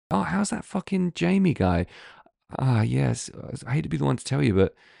Oh, how's that fucking Jamie guy? Ah, yes. I hate to be the one to tell you,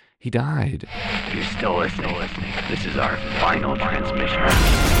 but he died. You're still listening. This is our final transmission.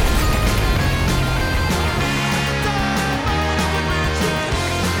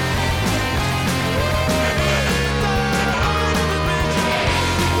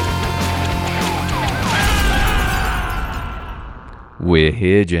 We're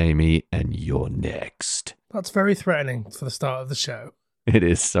here, Jamie, and you're next. That's very threatening for the start of the show. It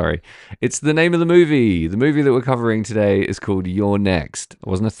is, sorry. It's the name of the movie. The movie that we're covering today is called You're Next. It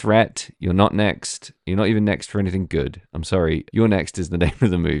wasn't a threat. You're not next. You're not even next for anything good. I'm sorry. You're Next is the name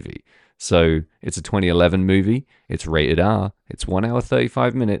of the movie. So it's a 2011 movie. It's rated R. It's 1 hour,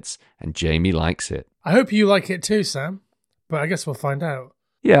 35 minutes, and Jamie likes it. I hope you like it too, Sam. But I guess we'll find out.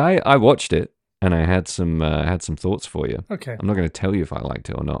 Yeah, I watched it, and I had some thoughts for you. Okay. I'm not going to tell you if I liked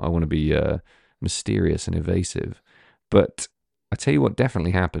it or not. I want to be mysterious and evasive. But I tell you what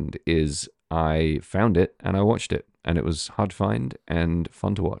definitely happened is I found it and I watched it, and it was hard to find and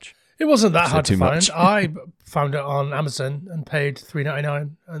fun to watch. It wasn't that Is that hard to too find. much? I found it on Amazon and paid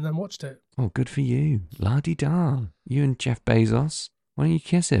 $3.99 and then watched it. Oh, good for you. La-di-da. You and Jeff Bezos. Why don't you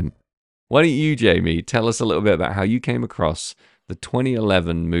kiss him? Why don't you, Jamie, tell us a little bit about how you came across the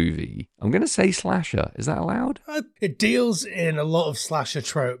 2011 movie. I'm going to say slasher. Is that allowed? It deals in a lot of slasher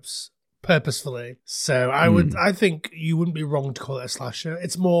tropes purposefully. So I think you wouldn't be wrong to call it a slasher.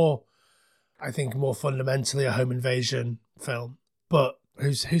 It's more, I think, more fundamentally a home invasion film. But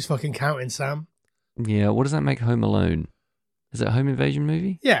who's fucking counting, Sam? Yeah, what does that make Home Alone? Is it a home invasion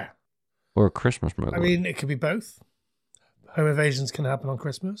movie? Yeah. Or a Christmas movie? I mean, it could be both. Home invasions can happen on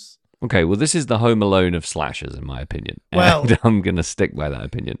Christmas. Okay, well, this is the Home Alone of slashers, in my opinion. Well, and I'm going to stick by that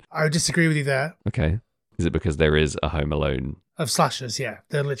opinion. I would disagree with you there. Okay. Is it because there is a Home Alone? Of slashers, yeah.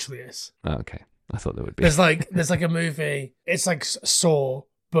 There literally is. Oh, okay. I thought there would be. There's like a movie, it's like Saw,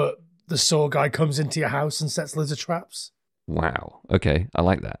 but the Saw guy comes into your house and sets loads of traps. Wow. Okay, I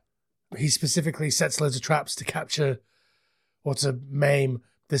like that. He specifically sets loads of traps to capture or to maim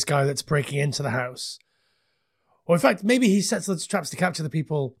this guy that's breaking into the house. Or in fact, maybe he sets loads of traps to capture the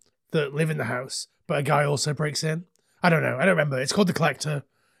people that live in the house, but a guy also breaks in. I don't know. I don't remember. It's called The Collector.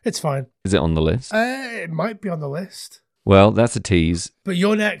 It's fine. Is it on the list? It might be on the list. Well, that's a tease. But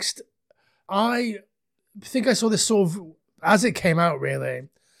You're Next. I think I saw this sort of as it came out, really.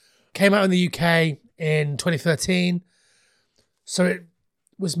 Came out in the UK in 2013. So it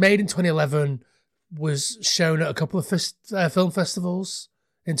was made in 2011, was shown at a couple of film festivals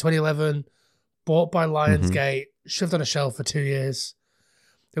in 2011, bought by Lionsgate, shoved on a shelf for 2 years.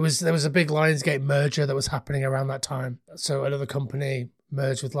 There was a big Lionsgate merger that was happening around that time. So another company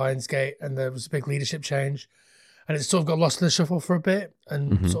merged with Lionsgate and there was a big leadership change. And it sort of got lost in the shuffle for a bit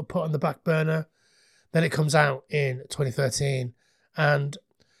and sort of put on the back burner. Then it comes out in 2013. And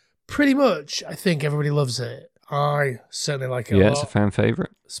pretty much, I think everybody loves it. I certainly like it a lot. Yeah, it's a fan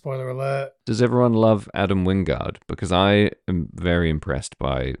favorite. Spoiler alert. Does everyone love Adam Wingard? Because I am very impressed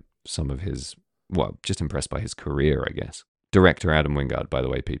by some of his, well, just impressed by his career, I guess. Director Adam Wingard, by the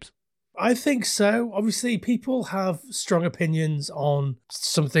way, peeps. I think so. Obviously, people have strong opinions on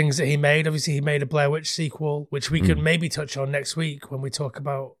some things that he made. Obviously, he made a Blair Witch sequel, which we could maybe touch on next week when we talk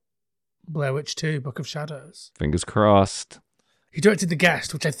about Blair Witch 2, Book of Shadows. Fingers crossed. He directed The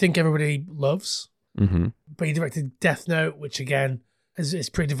Guest, which I think everybody loves. Mm-hmm. But he directed Death Note, which again is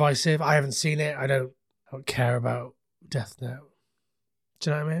pretty divisive. I haven't seen it. I don't care about Death Note. Do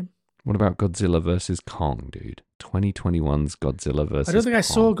you know what I mean? What about Godzilla vs. Kong, dude? 2021's Godzilla vs. I don't think Kong. I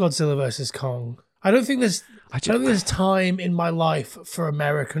saw Godzilla vs. Kong. I don't think there's time in my life for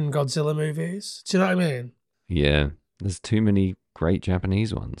American Godzilla movies. Do you know what I mean? Yeah, there's too many great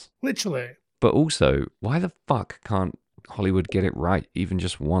Japanese ones. Literally. But also, why the fuck can't Hollywood get it right even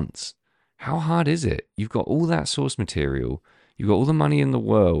just once? How hard is it? You've got all that source material. You've got all the money in the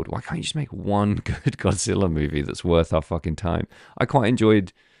world. Why can't you just make one good Godzilla movie that's worth our fucking time? I quite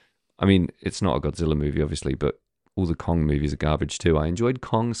enjoyed... I mean, it's not a Godzilla movie, obviously, but all the Kong movies are garbage too. I enjoyed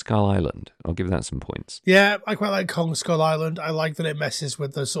Kong Skull Island. I'll give that some points. Yeah, I quite like Kong Skull Island. I like that it messes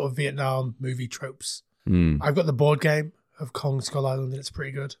with the sort of Vietnam movie tropes. I've got the board game of Kong Skull Island and it's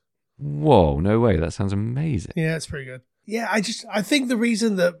pretty good. Whoa, no way. That sounds amazing. Yeah, it's pretty good. Yeah, I think the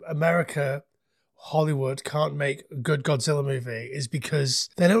reason that Hollywood can't make a good Godzilla movie is because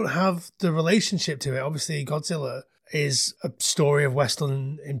they don't have the relationship to it. Obviously, Godzilla is a story of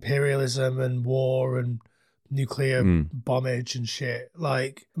Western imperialism and war and nuclear bombage and shit.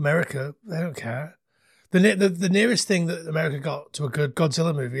 Like, America, they don't care. The nearest thing that America got to a good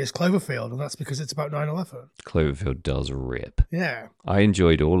Godzilla movie is Cloverfield, and that's because it's about 9/11. Cloverfield does rip. Yeah. I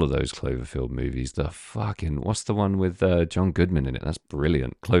enjoyed all of those Cloverfield movies. The fucking, what's the one with John Goodman in it? That's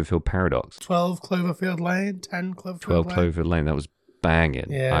brilliant. Cloverfield Paradox. 12 Cloverfield Lane, 10 Cloverfield 12 Lane. Cloverfield Lane. That was banging.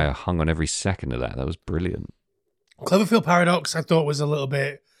 Yeah. I hung on every second of that. That was brilliant. Cloverfield Paradox, I thought was a little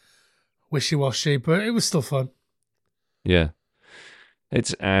bit wishy-washy, but it was still fun. Yeah.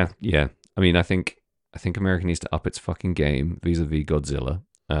 It's, yeah. I mean, I think America needs to up its fucking game vis-a-vis Godzilla.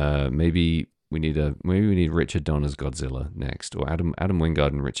 Maybe we need Richard Donner's Godzilla next, or Adam Wingard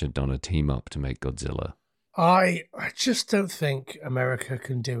and Richard Donner team up to make Godzilla. I just don't think America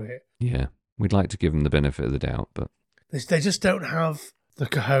can do it. Yeah, we'd like to give them the benefit of the doubt, but They just don't have the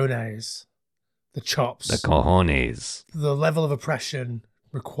cojones, the chops, the cojones. the level of oppression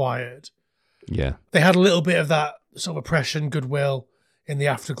required. Yeah, They had a little bit of that sort of oppression, goodwill in the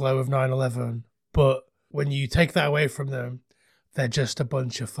afterglow of 9/11, but when you take that away from them, they're just a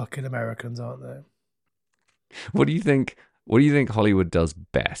bunch of fucking Americans, aren't they? What do you think Hollywood does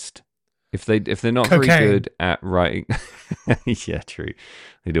best? If they're not Cocaine. very good at writing, yeah, true.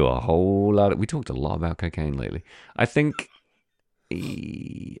 They do a whole lot. We talked a lot about cocaine lately. I think,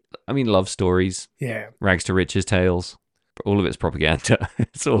 I mean, love stories, Yeah, rags to riches tales. All of it's propaganda.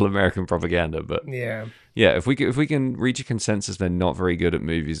 It's all American propaganda. But yeah. yeah, if we can reach a consensus, they're not very good at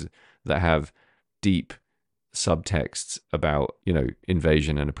movies that have deep subtexts about,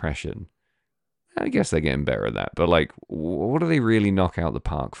 invasion and oppression. I guess they're getting better at that. But like, what do they really knock out the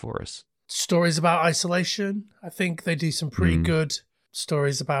park for us? Stories about isolation. I think they do some pretty good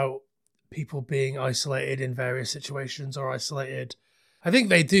stories about people being isolated in various situations or isolated. I think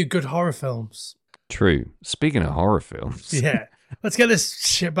they do good horror films. True. Speaking of horror films. Yeah. Let's get this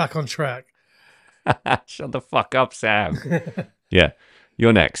shit back on track. Shut the fuck up, Sam. Yeah.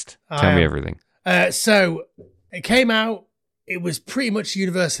 You're next. Tell me everything. So it came out. It was pretty much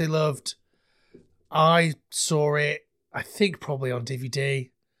universally loved. I saw it, I think probably on DVD.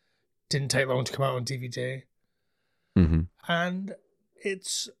 Didn't take long to come out on DVD. Mm-hmm. And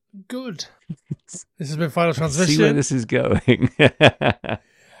it's good. This has been Final Transmission. See where this is going.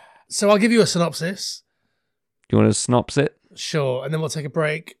 So I'll give you a synopsis. You want to snops it? Sure. And then we'll take a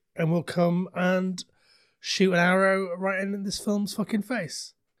break and we'll come and shoot an arrow right in this film's fucking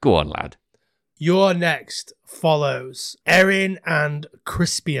face. Go on, lad. Your next follows Erin and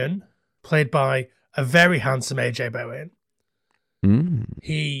Crispian, played by a very handsome AJ Bowen.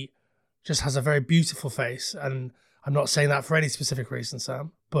 He just has a very beautiful face, and I'm not saying that for any specific reason,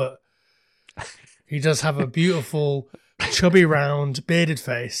 Sam, but he does have a beautiful, chubby, round, bearded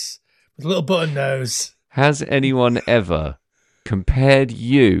face with a little button nose. Has anyone ever compared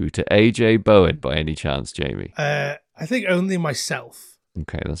you to AJ Bowen by any chance, Jamie? I think only myself.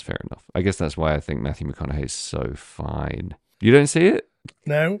 Okay, that's fair enough. I guess that's why I think Matthew McConaughey is so fine. You don't see it?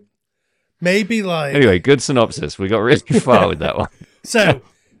 No? Maybe like... Anyway, good synopsis. We got really far with that one. So,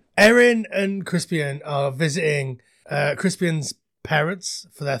 Erin and Crispian are visiting Crispian's parents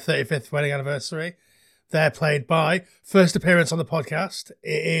for their 35th wedding anniversary. They're played by, first appearance on the podcast,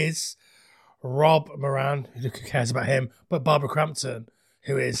 it is Rob Moran, who cares about him, but Barbara Crampton,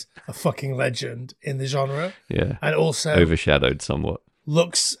 who is a fucking legend in the genre. Yeah. And also Overshadowed somewhat.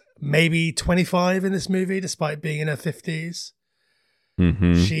 looks maybe 25 in this movie, despite being in her 50s.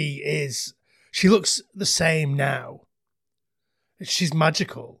 Mm-hmm. She looks the same now. She's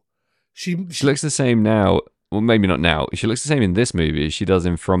magical. She looks the same now. Well, maybe not now. She looks the same in this movie as she does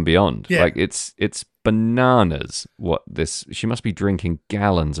in From Beyond. Yeah. Like it's bananas. She must be drinking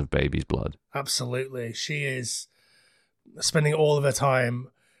gallons of baby's blood. Absolutely. She is spending all of her time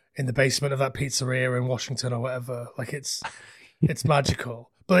in the basement of that pizzeria in Washington or whatever. Like it's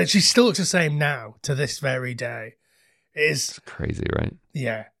magical. But she still looks the same now to this very day. It is It's crazy, right?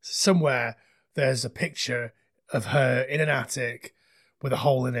 Yeah. Somewhere there's a picture of her in an attic with a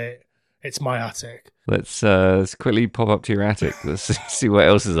hole in it. It's my attic. Let's quickly pop up to your attic. Let's see what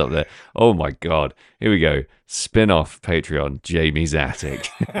else is up there. Oh my God. Here we go. Spin-off Patreon, Jamie's Attic.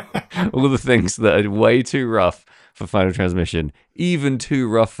 All the things that are way too rough for Final Transmission, even too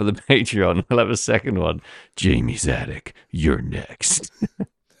rough for the Patreon. We'll have a second one. Jamie's Attic, you're next.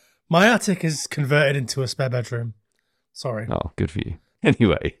 My attic is converted into a spare bedroom. Sorry. Oh, good for you.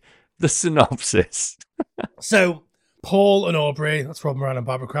 Anyway, the synopsis. So, Paul and Aubrey, that's Rob Moran and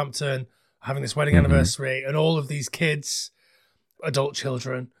Barbara Crampton, are having this wedding anniversary, and all of these kids, adult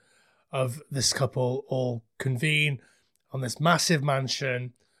children of this couple, all convene on this massive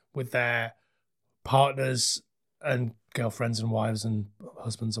mansion with their partners and girlfriends and wives and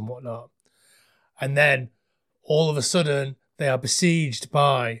husbands and whatnot. And then, all of a sudden, they are besieged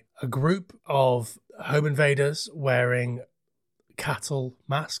by a group of home invaders wearing cattle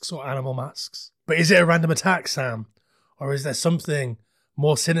masks or animal masks. But is it a random attack, Sam? Or is there something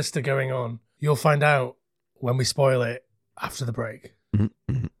more sinister going on? You'll find out when we spoil it after the break.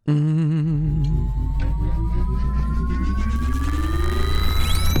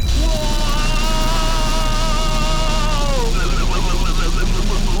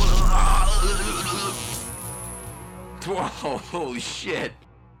 Whoa, holy shit.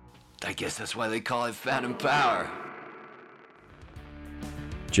 I guess that's why they call it Phantom Power.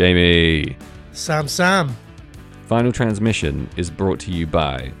 Jamie. Sam. Final Transmission is brought to you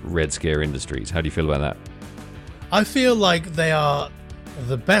by Red Scare Industries. How do you feel about that? I feel like they are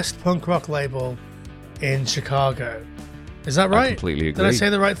the best punk rock label in Chicago. Is that right? I completely agree. Did I say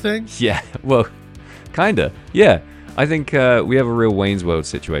the right thing? Yeah, well, kinda. Yeah, I think we have a real Wayne's World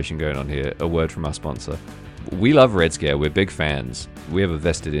situation going on here. A word from our sponsor. We love Red Scare. We're big fans. We have a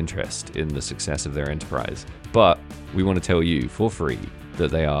vested interest in the success of their enterprise. But we want to tell you for free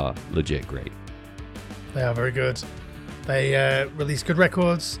that they are legit great. They are very good. They release good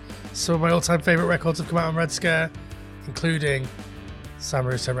records. Some of my all-time favorite records have come out on Red Scare, including Sam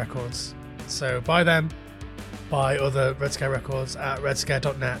Russo records. So buy them. Buy other Red Scare records at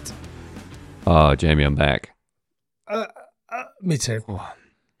redscare.net. Oh, Jamie, I'm back. Me too.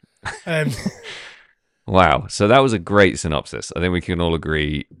 Wow. So that was a great synopsis. I think we can all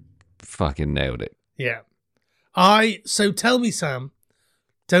agree fucking nailed it. Yeah. So tell me, Sam,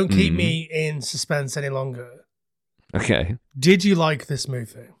 don't keep me in suspense any longer. Okay. Did you like this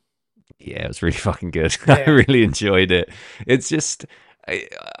movie? Yeah, it was really fucking good. Yeah. I really enjoyed it. It's just,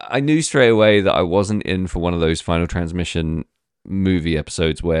 I knew straight away that I wasn't in for one of those Final Transmission movie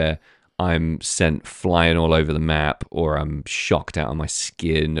episodes where I'm sent flying all over the map, or I'm shocked out of my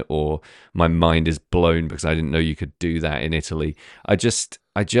skin, or my mind is blown because I didn't know you could do that in Italy. I just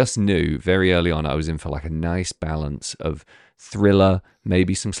knew very early on I was in for like a nice balance of thriller,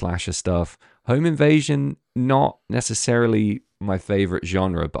 maybe some slasher stuff. Home invasion, not necessarily my favorite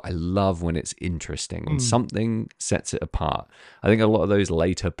genre, but I love when it's interesting and something sets it apart. I think a lot of those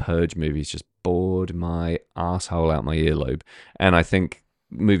later Purge movies just bored my asshole out my earlobe, and I think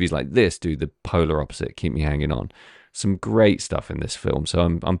movies like this do the polar opposite, keep me hanging on. Some great stuff in this film, so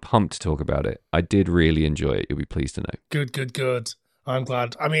I'm pumped to talk about it. I did really enjoy it, you'll be pleased to know. Good. I'm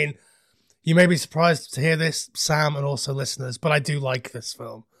glad. I mean, you may be surprised to hear this, Sam, and also listeners, but I do like this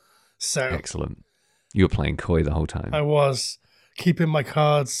film. So Excellent. You were playing coy the whole time. I was keeping my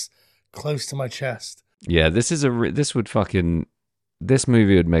cards close to my chest. Yeah, this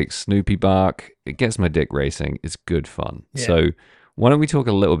movie would make Snoopy bark. It gets my dick racing. It's good fun. Yeah. So why don't we talk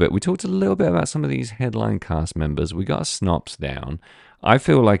a little bit? We talked a little bit about some of these headline cast members. We got a snops down. I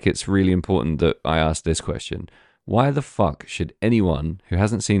feel like it's really important that I ask this question. Why the fuck should anyone who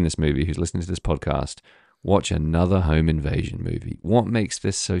hasn't seen this movie, who's listening to this podcast, watch another home invasion movie? What makes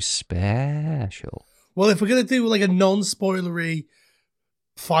this so special? Well, if we're going to do like a non-spoilery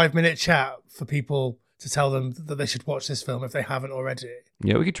 5-minute chat for people to tell them that they should watch this film if they haven't already.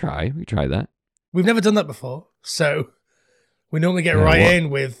 Yeah, we could try that. We've never done that before, so we normally get in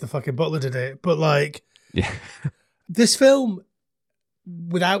with the fucking butler did it. But like, Yeah. this film,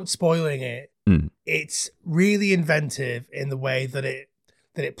 without spoiling it, it's really inventive in the way that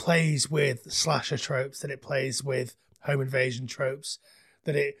it plays with slasher tropes, that it plays with home invasion tropes,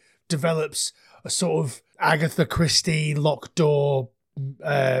 that it develops a sort of Agatha Christie locked door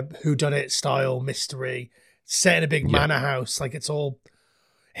whodunit style mystery set in a big manor house. Like, it's all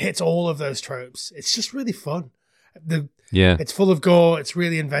hits all of those tropes. It's just really fun. It's full of gore. It's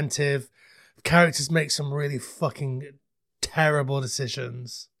really inventive. Characters make some really fucking terrible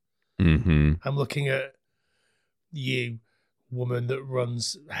decisions. Mm-hmm. I'm looking at you, woman that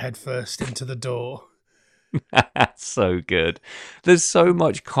runs headfirst into the door. That's so good. There's so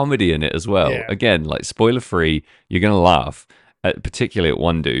much comedy in it as well. Yeah. Again, like, spoiler free, you're going to laugh, particularly at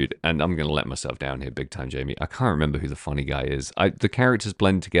one dude, and I'm going to let myself down here big time, Jamie. I can't remember who the funny guy is. The characters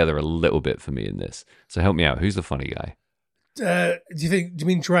blend together a little bit for me in this. So help me out. Who's the funny guy? Do you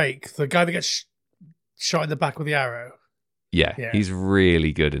mean Drake, the guy that gets shot in the back with the arrow? Yeah, he's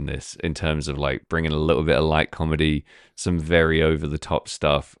really good in this in terms of like bringing a little bit of light comedy, some very over the top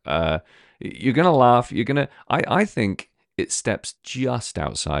stuff. You're gonna laugh. I think it steps just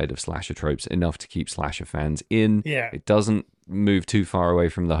outside of slasher tropes enough to keep slasher fans in. Yeah. It doesn't move too far away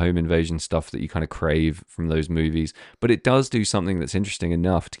from the home invasion stuff that you kind of crave from those movies, but it does do something that's interesting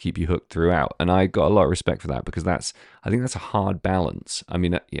enough to keep you hooked throughout. And I got a lot of respect for that because I think that's a hard balance. I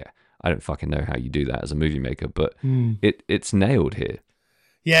mean, I don't fucking know how you do that as a movie maker, but it's nailed here.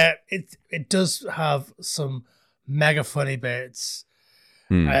 Yeah, it does have some mega funny bits.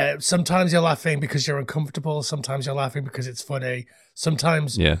 Sometimes you're laughing because you're uncomfortable. Sometimes you're laughing because it's funny.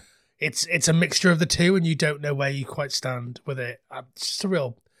 Sometimes Yeah. it's a mixture of the two, and you don't know where you quite stand with it. It's just a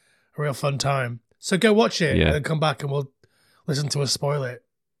real fun time. So go watch it and then come back and we'll listen to us spoil it.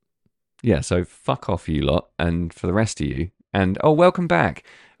 Yeah, so fuck off, you lot, and for the rest of you. And, welcome back.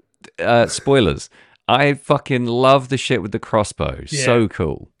 Spoilers. I fucking love the shit with the crossbow. Yeah. So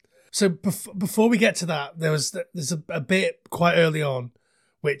cool. So before we get to that, there's a bit quite early on,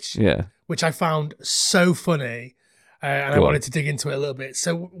 which I found so funny, and I wanted to dig into it a little bit.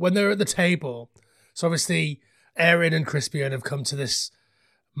 So when they're at the table, so obviously Erin and Crispian have come to this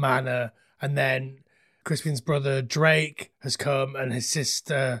manor, and then Crispian's brother Drake has come, and his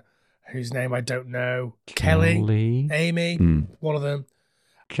sister, whose name I don't know, Kelly, Amy, one of them.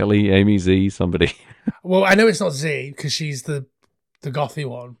 Kelly, Amy, Z, somebody. Well, I know it's not Z because she's the gothy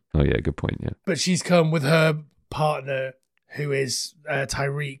one. Oh yeah, good point. Yeah, but she's come with her partner, who is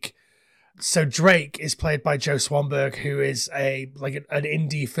Tyreek. So Drake is played by Joe Swanberg, who is an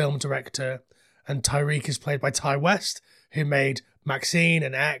indie film director, and Tyreek is played by Ty West, who made Maxine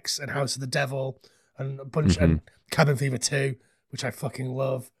and X and House of the Devil and a bunch and Cabin Fever 2, which I fucking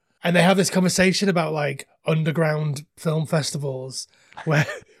love. And they have this conversation about like underground film festivals,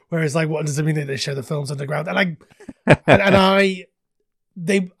 whereas like, what does it mean that they show the films underground? And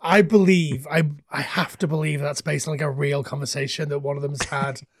I believe I have to believe that's based on like a real conversation that one of them's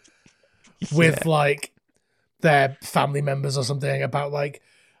had with like their family members or something about like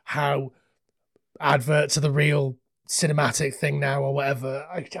how adverts are the real cinematic thing now or whatever.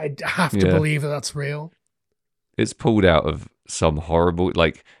 I have to believe that that's real. It's pulled out of some horrible,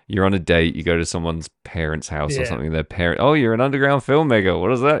 like you're on a date, you go to someone's parents' house or something, their parent, oh, you're an underground filmmaker,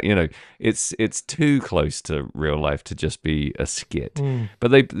 what is that? You know, it's too close to real life to just be a skit.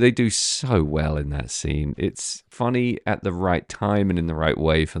 But they do so well in that scene. It's funny at the right time and in the right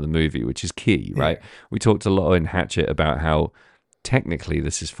way for the movie, which is key, right? We talked a lot in Hatchet about how technically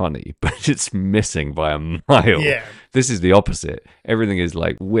this is funny, but it's missing by a mile. Yeah. This is the opposite. Everything is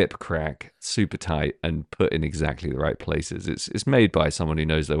like whip crack, super tight, and put in exactly the right places. It's made by someone who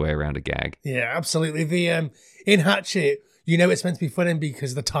knows their way around a gag. Yeah, absolutely. The in Hatchet, you know it's meant to be funny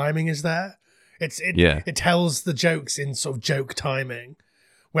because the timing is there. It tells the jokes in sort of joke timing,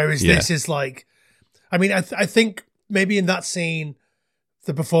 whereas this is like, I mean, I think maybe in that scene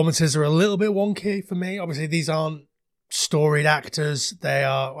the performances are a little bit wonky for me. Obviously, these aren't storied actors. They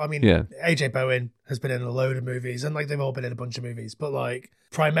are, I mean, AJ Bowen has been in a load of movies and like they've all been in a bunch of movies, but like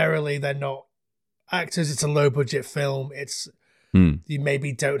primarily they're not actors. It's a low budget film. It's you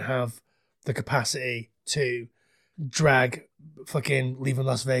maybe don't have the capacity to drag fucking Leaving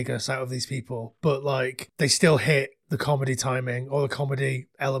Las Vegas out of these people, but like they still hit the comedy timing or the comedy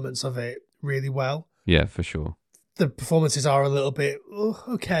elements of it really well. Yeah, for sure. The performances are a little bit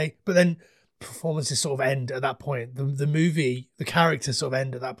okay, but then performances sort of end at that point. The movie, the characters sort of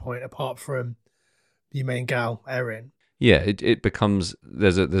end at that point, apart from the main gal, Erin. Yeah, it becomes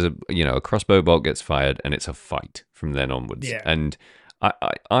there's a a crossbow bolt gets fired and it's a fight from then onwards. Yeah. And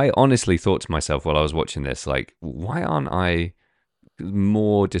I honestly thought to myself while I was watching this, like, why aren't I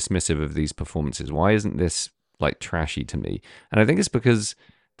more dismissive of these performances? Why isn't this like trashy to me? And I think it's because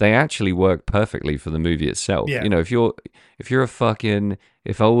they actually work perfectly for the movie itself. Yeah. You know,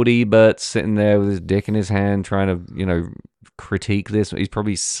 if old Ebert's sitting there with his dick in his hand trying to, critique this, he's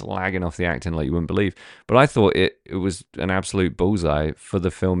probably slagging off the acting like you wouldn't believe. But I thought it was an absolute bullseye for the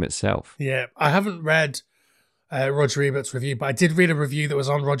film itself. Yeah. I haven't read Roger Ebert's review, but I did read a review that was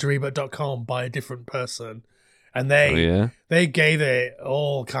on RogerEbert.com by a different person. And they gave it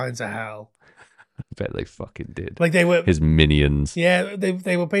all kinds of hell. I bet they fucking did. Like they were his minions. Yeah,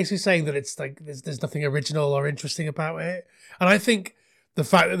 they were basically saying that it's like there's nothing original or interesting about it. And I think the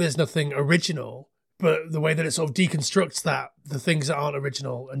fact that there's nothing original, but the way that it sort of deconstructs the things that aren't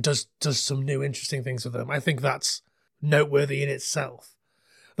original and does some new interesting things with them, I think that's noteworthy in itself.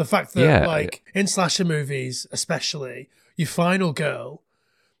 The fact that like in slasher movies, especially, your final girl,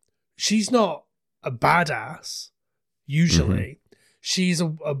 she's not a badass usually. She's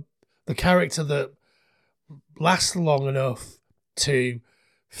the character that lasts long enough to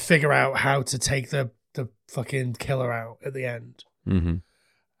figure out how to take the fucking killer out at the end. Mm-hmm.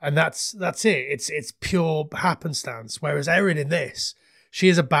 And that's it. It's pure happenstance. Whereas Erin in this, she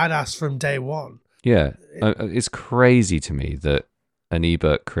is a badass from day one. Yeah. It's crazy to me that an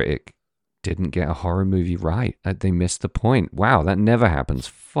Ebert critic didn't get a horror movie right. They missed the point. Wow, that never happens.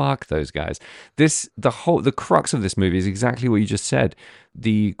 Fuck those guys. The crux of this movie is exactly what you just said.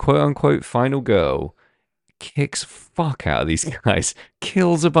 The quote unquote final girl kicks fuck out of these guys,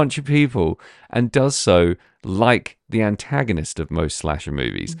 kills a bunch of people, and does so like the antagonist of most slasher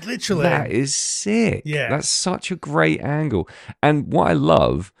movies. Literally. That is sick. Yeah. That's such a great angle. And what I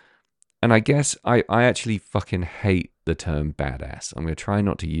love, and I guess I actually fucking hate the term badass. I'm going to try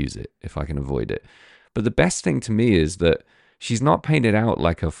not to use it if I can avoid it. But the best thing to me is that she's not painted out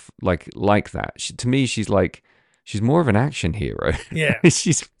like like that. To me, she's more of an action hero. Yeah.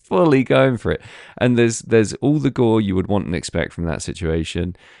 She's fully going for it. And there's all the gore you would want and expect from that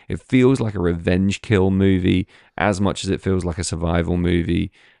situation. It feels like a revenge kill movie as much as it feels like a survival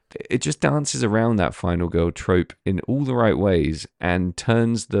movie. It just dances around that final girl trope in all the right ways and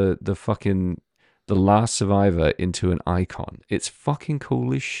turns the last survivor into an icon. It's fucking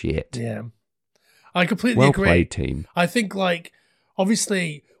cool as shit. Yeah. I completely Well agree. played, team. I think, like,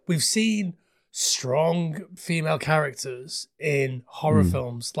 obviously, we've seen strong female characters in horror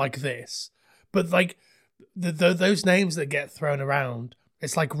films like this, but like those names that get thrown around,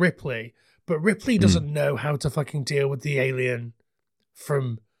 it's like Ripley, but Ripley doesn't know how to fucking deal with the alien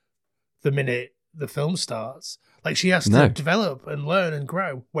from the minute the film starts. Like, she has to develop and learn and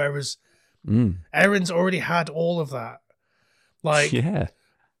grow, whereas Erin's already had all of that. Like, yeah.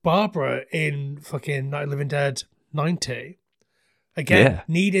 Barbara in fucking Night of the Living Dead 90 again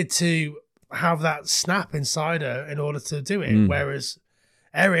needed to have that snap inside her in order to do it, whereas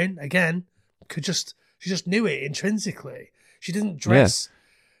Erin again she just knew it intrinsically. She didn't dress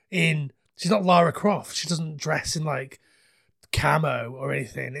in, she's not Lara Croft, she doesn't dress in like camo or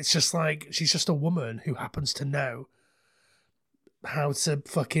anything. It's just like she's just a woman who happens to know how to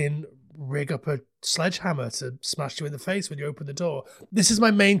fucking rig up a sledgehammer to smash you in the face when you open the door. This is my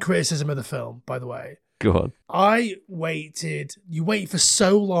main criticism of the film, by the way. Go on. You wait for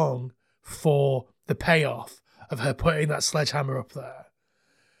so long for the payoff of her putting that sledgehammer up there.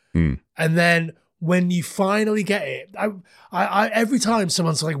 And then when you finally get it, I every time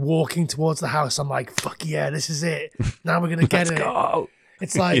someone's like walking towards the house, I'm like, fuck yeah, this is it. Now we're going to get Let's it. go.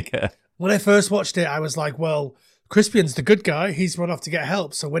 It's like, when I first watched it, I was like, well, Crispian's the good guy. He's run off to get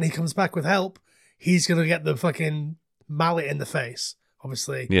help. So when he comes back with help, he's going to get the fucking mallet in the face.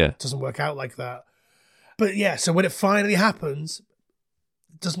 Obviously, it doesn't work out like that. But yeah, so when it finally happens,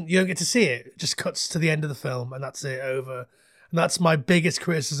 you don't get to see it. It just cuts to the end of the film and that's it, over. And that's my biggest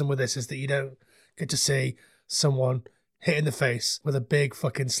criticism with this, is that you don't get to see someone hit in the face with a big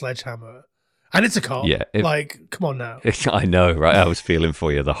fucking sledgehammer. And it's a cop. Yeah, like, come on now. I know, right? I was feeling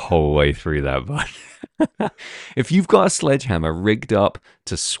for you the whole way through that, but if you've got a sledgehammer rigged up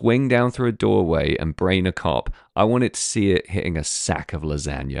to swing down through a doorway and brain a cop, I wanted to see it hitting a sack of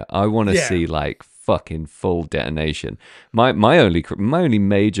lasagna. I want to see like fucking full detonation. My only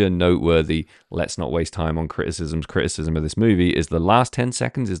major noteworthy, let's not waste time on criticism of this movie, is the last 10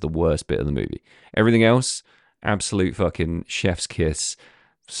 seconds is the worst bit of the movie. Everything else, absolute fucking chef's kiss.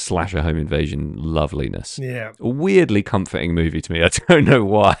 Slasher home invasion loveliness. Yeah. A weirdly comforting movie to me. I don't know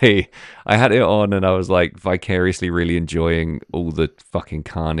why. I had it on and I was like vicariously really enjoying all the fucking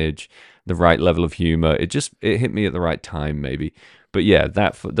carnage, the right level of humor. It hit me at the right time, maybe. But yeah,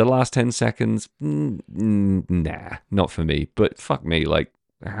 the last 10 seconds, nah, not for me. But fuck me, like,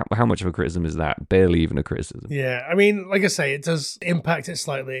 how much of a criticism is that? Barely even a criticism. Yeah, I mean, like I say, it does impact it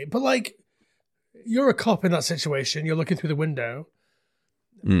slightly. But like, you're a cop in that situation. You're looking through the window.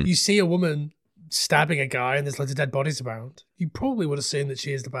 You see a woman stabbing a guy and there's loads of dead bodies around. You probably would assume that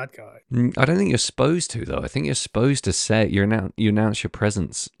she is the bad guy. I don't think you're supposed to, though. I think you're supposed to say you announce your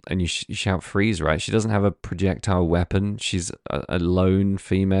presence and you shout freeze, right? She doesn't have a projectile weapon. She's a lone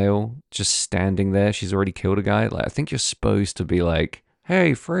female just standing there. She's already killed a guy. Like, I think you're supposed to be like,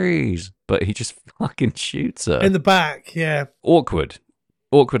 hey, freeze. But he just fucking shoots her. In the back, yeah. Awkward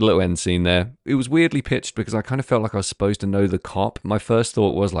little end scene there. It was weirdly pitched because I kind of felt like I was supposed to know the cop. My first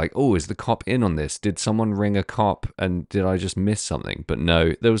thought was like, oh, is the cop in on this? Did someone ring a cop and did I just miss something? But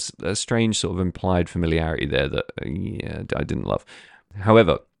no, there was a strange sort of implied familiarity there that, I didn't love.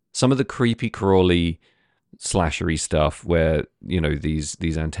 However, some of the creepy crawly slashery stuff where,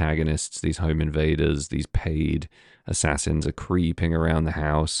 these antagonists, these home invaders, these paid assassins are creeping around the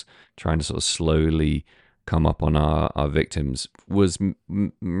house, trying to sort of slowly come up on our victims, was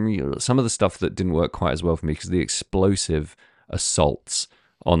some of the stuff that didn't work quite as well for me, because the explosive assaults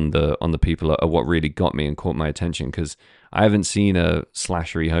on the people are what really got me and caught my attention, because I haven't seen a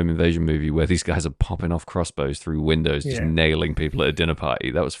slashery home invasion movie where these guys are popping off crossbows through windows, just nailing people at a dinner party.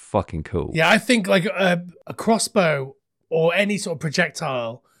 That was fucking cool. Yeah, I think like a crossbow or any sort of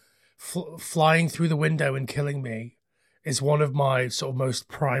projectile flying through the window and killing me is one of my sort of most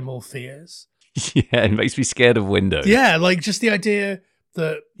primal fears. Yeah, it makes me scared of windows. Yeah, like just the idea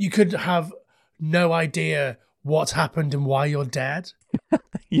that you could have no idea what's happened and why you're dead.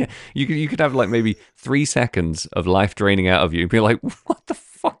 Yeah, you could have like maybe 3 seconds of life draining out of you and be like, what the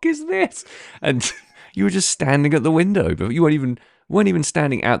fuck is this? And you were just standing at the window, but you weren't even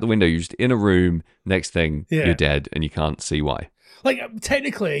standing out the window. You're just in a room. Next thing, Yeah. you're dead, and you can't see why. Like,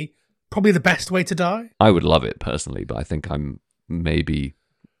 technically, probably the best way to die. I would love it personally, but I think I'm maybe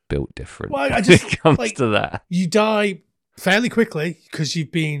built different Well, I when just, it comes like- to that. You die fairly quickly because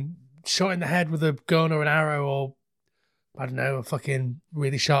you've been shot in the head with a gun or an arrow or, I don't know, a fucking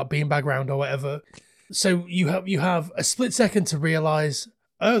really sharp beanbag round or whatever. So you have a split second to realize,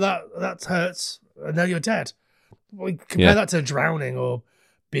 oh, that hurts, and now you're dead. Well, compare Yeah. that to drowning or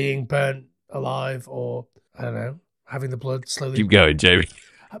being burnt alive or, I don't know, having the blood slowly. Keep going, Jamie.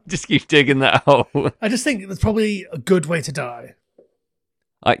 Just keep digging that hole. I just think that's probably a good way to die.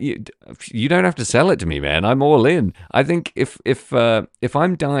 You don't have to sell it to me, man. I'm all in. I think if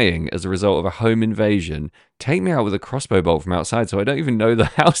I'm dying as a result of a home invasion, take me out with a crossbow bolt from outside, so I don't even know the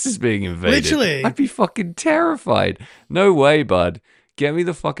house is being invaded. Literally. I'd be fucking terrified. No way, bud. Get me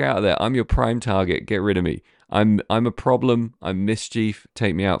the fuck out of there. I'm your prime target. Get rid of me. I'm a problem. I'm mischief.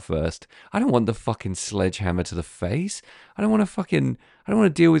 Take me out first. I don't want the fucking sledgehammer to the face. I don't want to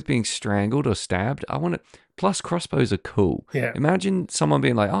deal with being strangled or stabbed. Plus crossbows are cool. Yeah. Imagine someone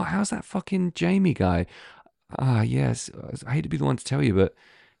being like, "Oh, how's that fucking Jamie guy?" Ah, yes. I hate to be the one to tell you, but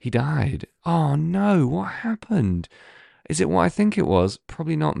he died. Oh no, what happened? Is it what I think it was?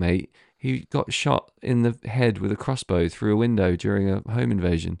 Probably not, mate. He got shot in the head with a crossbow through a window during a home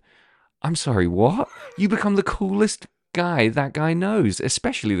invasion. I'm sorry, what? You become the coolest guy that guy knows,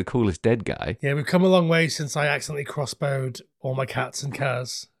 especially the coolest dead guy. Yeah, we've come a long way since I accidentally crossbowed all my cats and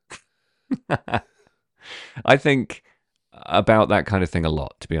cars. I think about that kind of thing a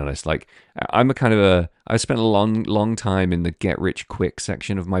lot, to be honest. Like, I spent a long time in the get rich quick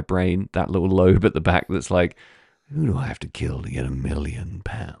section of my brain, that little lobe at the back that's like, who do I have to kill to get £1 million?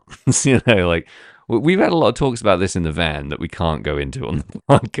 You know, like, we've had a lot of talks about this in the van that we can't go into on the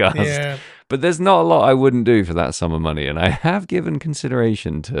podcast. Yeah. But there's not a lot I wouldn't do for that sum of money. And I have given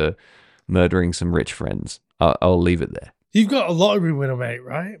consideration to murdering some rich friends. I'll leave it there. You've got a lottery winner, mate,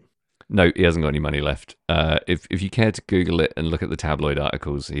 right? No, he hasn't got any money left. If you care to Google it and look at the tabloid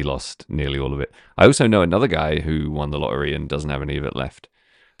articles, he lost nearly all of it. I also know another guy who won the lottery and doesn't have any of it left.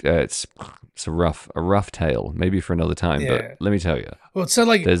 It's a rough tale, maybe for another time. Yeah. But let me tell you, Well, so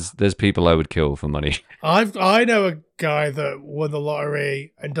like, there's people I would kill for money. I know a guy that won the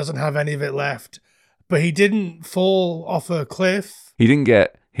lottery and doesn't have any of it left, but he didn't fall off a cliff. He didn't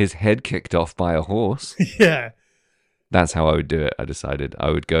get his head kicked off by a horse. Yeah. That's how I would do it. I decided I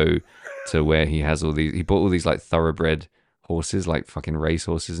would go to where he has he bought all these like thoroughbred horses, like fucking race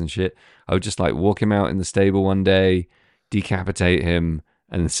horses and shit. I would just like walk him out in the stable one day, decapitate him,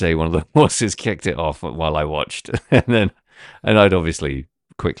 and then say one of the horses kicked it off while I watched. and I'd obviously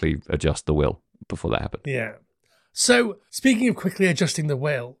quickly adjust the will before that happened. Yeah. So, speaking of quickly adjusting the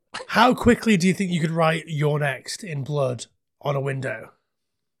will, how quickly do you think you could write "You're Next" in blood on a window?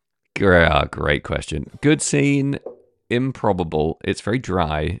 Great question. Good scene. Improbable. It's very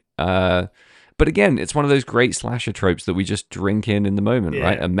dry. But again, it's one of those great slasher tropes that we just drink in the moment, Yeah.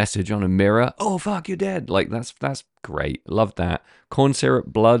 right? A message on a mirror. Oh fuck, you're dead. Like that's great. Love that. Corn syrup,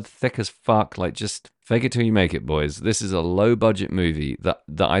 blood, thick as fuck. Like just fake it till you make it, boys. This is a low budget movie that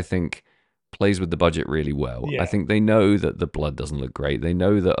I think plays with the budget really well. Yeah. I think they know that the blood doesn't look great. They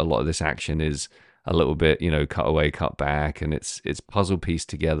know that a lot of this action is a little bit, cut away, cut back, and it's puzzle pieced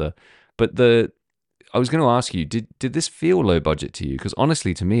together. But I was going to ask you, did this feel low budget to you? Because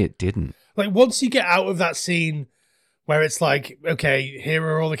honestly, to me, it didn't. Like, once you get out of that scene where it's like, okay, here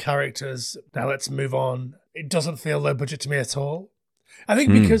are all the characters, now let's move on, it doesn't feel low budget to me at all. I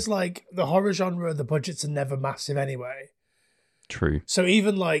think because, like, the horror genre, the budgets are never massive anyway. True. So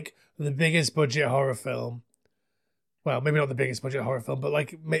even, like, the biggest budget horror film, well, maybe not the biggest budget horror film, but,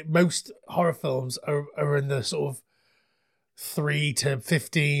 like, most horror films are in the sort of 3 to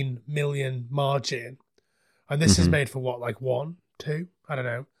 15 million margin. And this is made for what, like 1, 2? I don't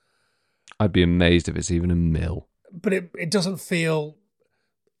know. I'd be amazed if it's even a mil. But it doesn't feel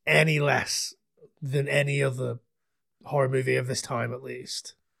any less than any other horror movie of this time, at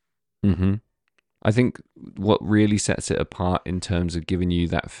least. Mm-hmm. I think what really sets it apart in terms of giving you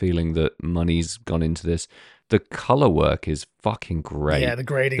that feeling that money's gone into this, the color work is fucking great. Yeah, the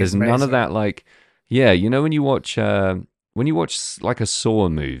grading There's is amazing. none of that like, yeah, when you watch when you watch like a Saw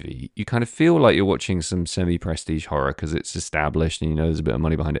movie, you kind of feel like you're watching some semi-prestige horror because it's established and you know there's a bit of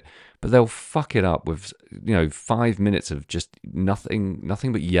money behind it. But they'll fuck it up with 5 minutes of just nothing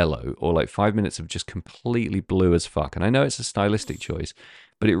but yellow, or like 5 minutes of just completely blue as fuck. And I know it's a stylistic choice,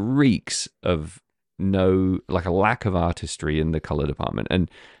 but it reeks of like a lack of artistry in the color department. And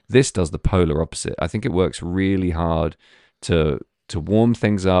this does the polar opposite. I think it works really hard to warm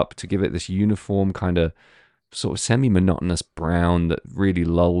things up, to give it this uniform kind of sort of semi-monotonous brown that really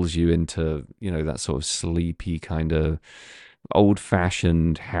lulls you into, that sort of sleepy kind of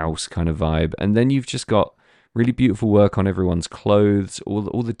old-fashioned house kind of vibe. And then you've just got really beautiful work on everyone's clothes.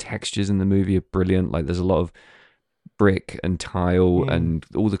 All the textures in the movie are brilliant. Like there's a lot of brick and tile, and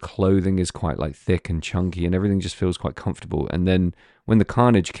all the clothing is quite like thick and chunky, and everything just feels quite comfortable. And then when the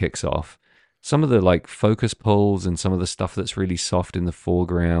carnage kicks off, some of the like focus pulls and some of the stuff that's really soft in the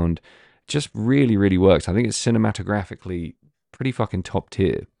foreground just really, really works. I think it's cinematographically pretty fucking top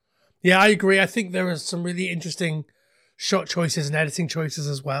tier. Yeah, I agree. I think there are some really interesting shot choices and editing choices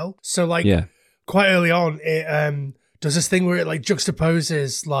as well. So like quite early on, it does this thing where it like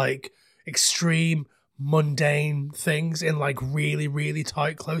juxtaposes like extreme mundane things in like really, really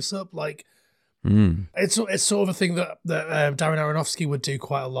tight close up. Like it's sort of a thing that Darren Aronofsky would do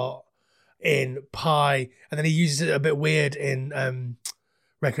quite a lot in Pi, and then he uses it a bit weird in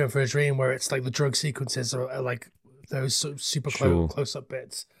Requiem for a Dream, where it's like the drug sequences are like those sort of super close up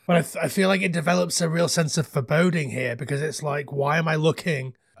bits. But I feel like it develops a real sense of foreboding here, because it's like, why am I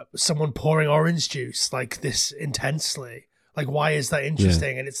looking at someone pouring orange juice like this intensely? Like, why is that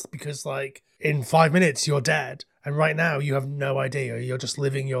interesting? And it's because like in 5 minutes you're dead, and right now you have no idea. You're just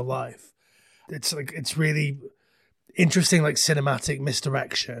living your life. It's like, it's really interesting, like cinematic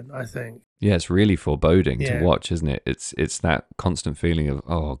misdirection, I think. Yeah, it's really foreboding to watch, isn't it? It's that constant feeling of,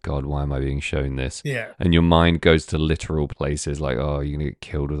 oh God, why am I being shown this? Yeah. And your mind goes to literal places like, oh, you're gonna get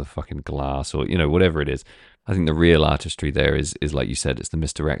killed with a fucking glass, or whatever it is. I think the real artistry there is like you said, it's the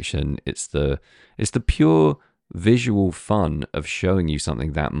misdirection, it's the pure visual fun of showing you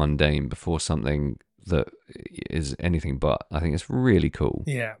something that mundane before something that is anything but. I think it's really cool.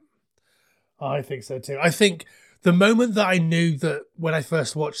 Yeah, I think so too. I think the moment that I knew that when I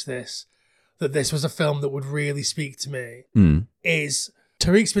first watched this, that this was a film that would really speak to me is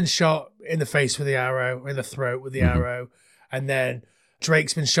Tariq's been shot in the face with the arrow, in the throat with the arrow, and then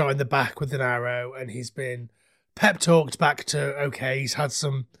Drake's been shot in the back with an arrow, and he's been pep talked back to, okay, he's had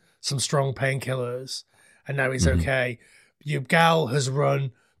some strong painkillers, and now he's okay. Your gal has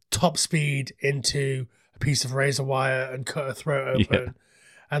run top speed into a piece of razor wire and cut her throat open. Yeah.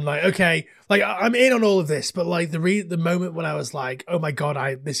 And like, okay, like I'm in on all of this, but like the moment when I was like, oh my God,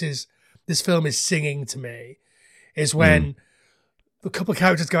 this film is singing to me, is when the couple of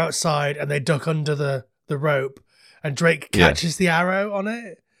characters go outside and they duck under the rope, and Drake catches the arrow on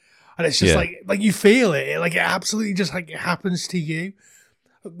it, and it's just like you feel it, like it absolutely just like it happens to you.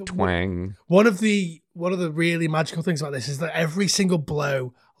 Twang. One of the really magical things about this is that every single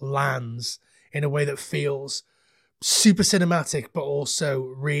blow lands in a way that feels super cinematic, but also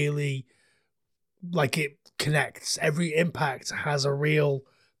really like it connects. Every impact has a real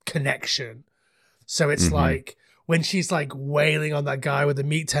connection. So it's like when she's like wailing on that guy with the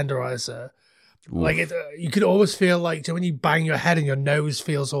meat tenderizer, like you could almost feel like when you bang your head and your nose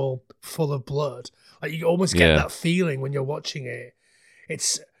feels all full of blood. Like you almost get that feeling when you're watching it.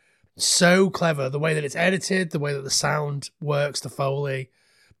 It's so clever, the way that it's edited, the way that the sound works, the Foley,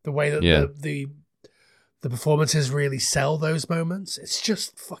 the way that the performances really sell those moments. It's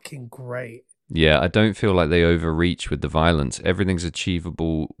just fucking great. Yeah, I don't feel like they overreach with the violence. Everything's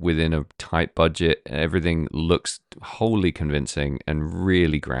achievable within a tight budget. Everything looks wholly convincing and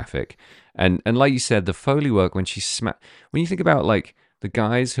really graphic. And like you said, the Foley work when when you think about like the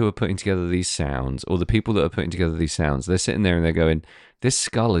guys who are putting together these sounds, or the people that are putting together these sounds, they're sitting there and they're going, this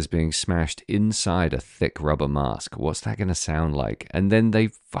skull is being smashed inside a thick rubber mask. What's that going to sound like? And then they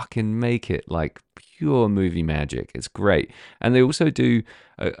fucking make it like pure movie magic. It's great. And they also do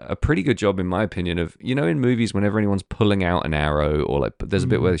a pretty good job, in my opinion, of, in movies, whenever anyone's pulling out an arrow, or like, there's a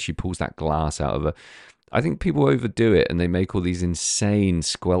bit where she pulls that glass out of her. I think people overdo it and they make all these insane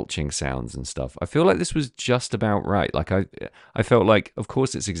squelching sounds and stuff. I feel like this was just about right. Like I felt like, of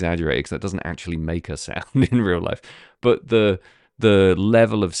course it's exaggerated because that doesn't actually make a sound in real life, but the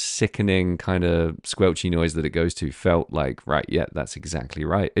level of sickening kind of squelchy noise that it goes to felt like, right, yeah, that's exactly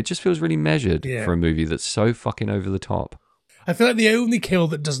right. It just feels really measured for a movie that's so fucking over the top. I feel like the only kill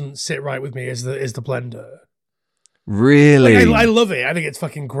that doesn't sit right with me is the blender. Really? Like, I love it. I think it's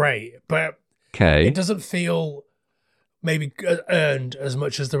fucking great, but it doesn't feel maybe earned as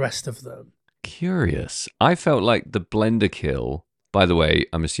much as the rest of them. Curious. I felt like the blender kill. By the way,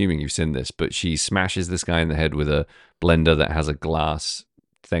 I'm assuming you've seen this, but she smashes this guy in the head with a blender that has a glass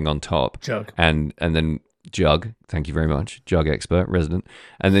thing on top, Jug. and then jug. Thank you very much, jug expert, resident.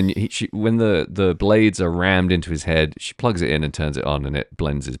 And then when the blades are rammed into his head, she plugs it in and turns it on, and it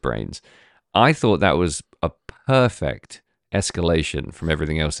blends his brains. I thought that was a perfect escalation from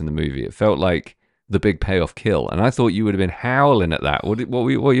everything else in the movie. It felt like the big payoff kill, and I thought you would have been howling at that. What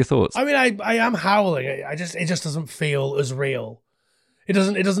were your thoughts? I mean, I am howling. It just doesn't feel as real. It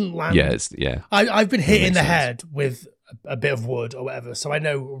doesn't land. Yeah. I've been hit in the sense. head with a bit of wood or whatever, so I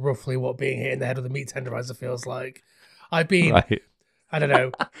know roughly what being hit in the head with a meat tenderizer feels like. I've been, Right. I don't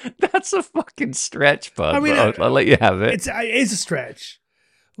know. That's a fucking stretch, bud. I mean, I'll let you have it. It is a stretch.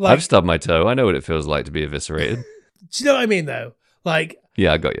 Like, I've stubbed my toe. I know what it feels like to be eviscerated. do you know what I mean, though? Like,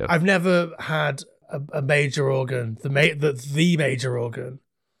 Yeah, I got you. I've never had a major organ, the major organ.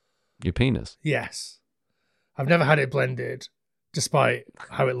 Your penis. Yes, I've never had it blended, despite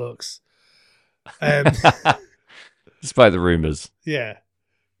how it looks. Despite the rumors. Yeah,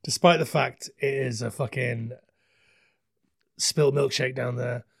 despite the fact it is a fucking spilt milkshake down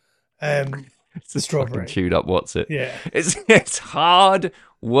there. It's a Strawberry. fucking chewed up. What's it? Yeah, It's hard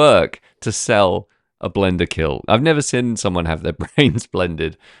work to sell a blender kill. I've never seen someone have their brains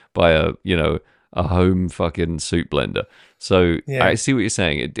blended by a home fucking soup blender. So Yeah. I see what you're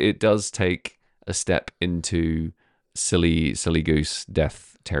saying. It does take a step into silly goose death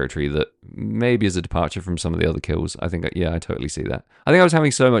territory that maybe is a departure from some of the other kills. I think, I totally see that. I think I was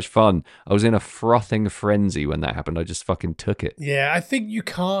having so much fun. I was in a frothing frenzy when that happened. I just fucking took it. yeah. I think you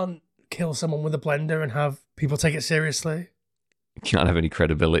can't kill someone with a blender and have people take it seriously. You can't have any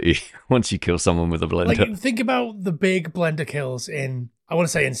credibility once you kill someone with a blender. Like, think about the big blender kills in, I want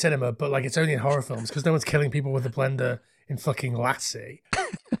to say in cinema, but like it's only in horror films because no one's killing people with a blender in fucking Lassie.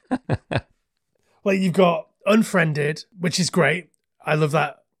 Like, you've got Unfriended, which is great. I love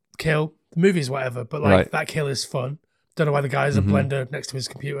that kill. The movie's whatever, but like Right. that kill is fun. Don't know why the guy has a Mhm. blender next to his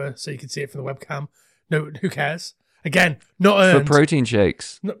computer so you can see it from the webcam. No, who cares? Again, not For earned. protein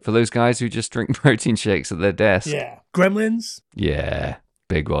shakes. No. For those guys who just drink protein shakes at their desk. Yeah. Gremlins, Yeah.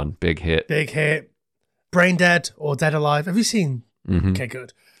 Big one. Big hit. big hit. Brain Dead or Dead Alive. Have you seen? Mhm. Okay,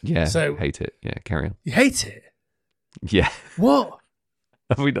 good. Yeah. So- hate it. Yeah. Carry on. You hate it? Yeah. What?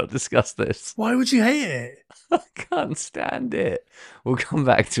 Have we not discussed this? Why would you hate it? I can't stand it. We'll come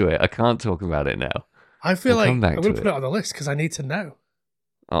back to it. I can't talk about it now. I feel We'll like come back I'm going to to put it on the list because I need to know.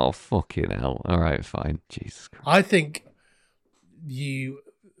 Oh, fucking hell. All right, fine. Jesus Christ. I think you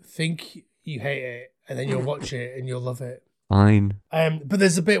hate it and then you'll watch it and you'll love it. Fine. But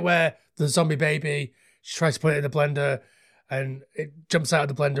there's a bit where the zombie baby, she tries to put it in the blender and it jumps out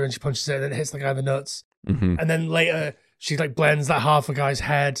of the blender and she punches it and then it hits the guy in the nuts. Hmm. And then later she like blends that half a guy's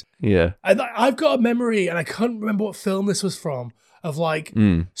head. Yeah. And I've got a memory, and I can't remember what film this was from, of like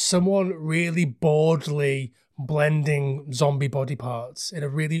someone really boredly blending zombie body parts with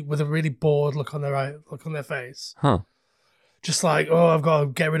a really bored look on their face. Huh. Just like, oh, I've got to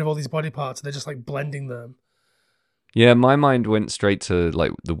get rid of all these body parts, and they're just like blending them. Yeah, my mind went straight to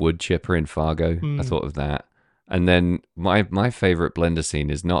like the wood chipper in Fargo. I Mm. thought of that. And then my favorite blender scene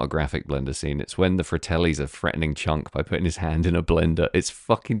is not a graphic blender scene. It's when the Fratellis are threatening Chunk by putting his hand in a blender. It's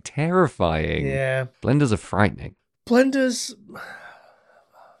fucking terrifying. Yeah. Blenders are frightening. Blenders.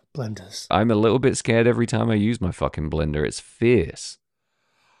 I'm a little bit scared every time I use my fucking blender. It's fierce.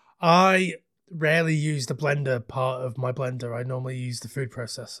 I rarely use the blender part of my blender. I normally use the food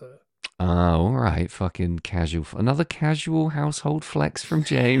processor. Ah, all right. Fucking casual. Another casual household flex from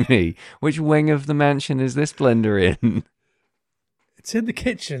Jamie. Which wing of the mansion is this blender in? It's in the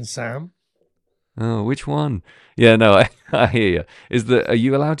kitchen, Sam. Oh, which one? Yeah, no, I hear you. Are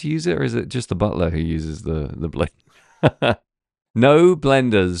you allowed to use it, or is it just the butler who uses the blender? No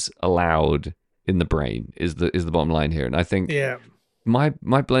blenders allowed in the brain is the bottom line here, and I think Yeah. my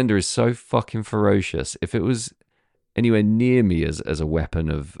blender is so fucking ferocious. If it was anywhere near me as a weapon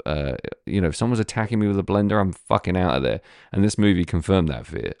of, if someone's attacking me with a blender, I'm fucking out of there. And this movie confirmed that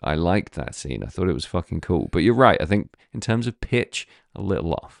fear. I liked that scene. I thought it was fucking cool. But you're right. I think in terms of pitch, a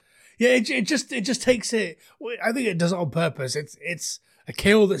little off. Yeah, it just takes it. I think it does it on purpose. It's a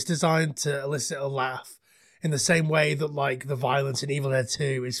kill that's designed to elicit a laugh, in the same way that like the violence in Evil Dead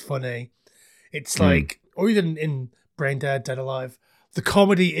 2 is funny. It's like, or even in Brain Dead, Dead Alive, the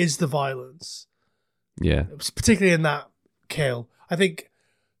comedy is the violence. Yeah. Particularly in that kill, I think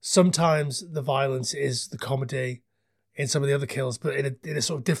sometimes the violence is the comedy in some of the other kills, but in a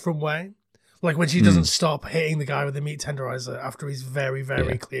sort of different way. Like when she doesn't stop hitting the guy with the meat tenderizer after he's very,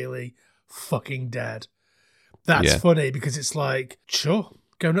 very clearly fucking dead. That's funny because it's like, sure,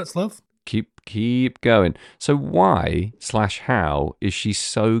 go nuts, love. keep going. So why/how is she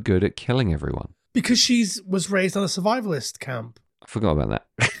so good at killing everyone? Because she was raised on a survivalist camp. I forgot about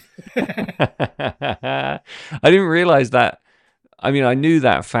that. I didn't realize that. I mean, I knew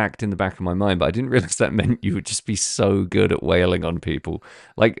that fact in the back of my mind, but I didn't realize that meant you would just be so good at wailing on people.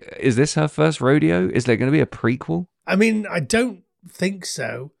 Like, is this her first rodeo? Is there going to be a prequel? I mean, I don't think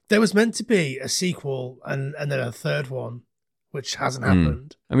so. There was meant to be a sequel and then a third one, which hasn't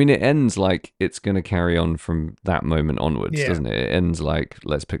happened. I mean, it ends like it's going to carry on from that moment onwards, Yeah. doesn't it? It ends like,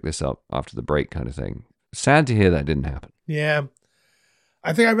 let's pick this up after the break kind of thing. Sad to hear that didn't happen. Yeah.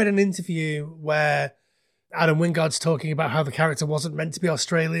 I think I read an interview where Adam Wingard's talking about how the character wasn't meant to be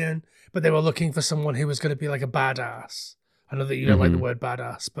Australian, but they were looking for someone who was going to be like a badass. I know that you don't like the word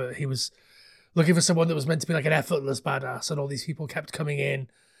badass, but he was looking for someone that was meant to be like an effortless badass, and all these people kept coming in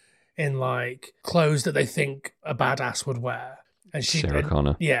like clothes that they think a badass would wear. And Sarah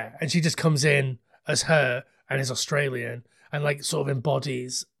Connor. Yeah, and she just comes in as her and is Australian and like sort of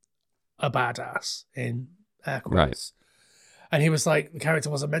embodies a badass in air quotes. Right. And he was like, the character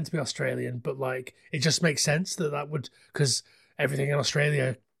wasn't meant to be Australian, but like it just makes sense that would, because everything in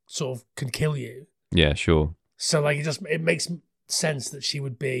Australia sort of can kill you. Yeah, sure. So like it makes sense that she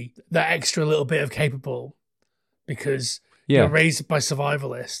would be that extra little bit of capable, because you're raised by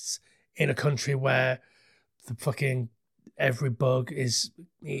survivalists in a country where the fucking every bug is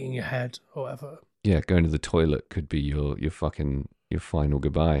eating your head or whatever. Yeah, going to the toilet could be your final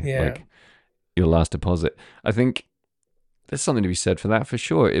goodbye. Yeah. Like your last deposit. I think there's something to be said for that for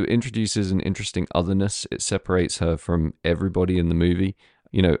sure. It introduces an interesting otherness. It separates her from everybody in the movie.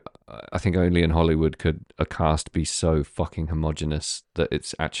 You know, I think only in Hollywood could a cast be so fucking homogenous that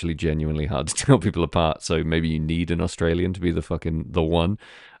it's actually genuinely hard to tell people apart. So maybe you need an Australian to be the one,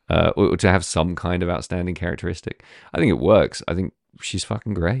 or to have some kind of outstanding characteristic. I think it works. I think she's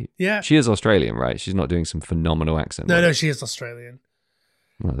fucking great. Yeah. She is Australian, right? She's not doing some phenomenal accent. No, she is Australian.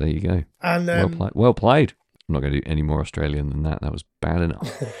 Well, there you go. And Well played. I'm not going to do any more Australian than that. That was bad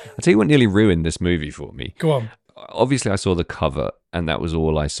enough. I'll tell you what nearly ruined this movie for me. Go on. Obviously, I saw the cover, and that was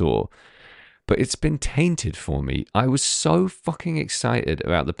all I saw. But it's been tainted for me. I was so fucking excited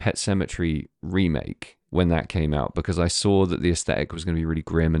about the Pet Sematary remake when that came out, because I saw that the aesthetic was going to be really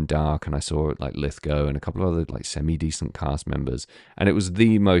grim and dark, and I saw like Lithgow and a couple of other like semi-decent cast members, and it was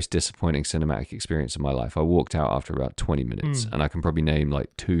the most disappointing cinematic experience of my life. I walked out after about 20 minutes, and I can probably name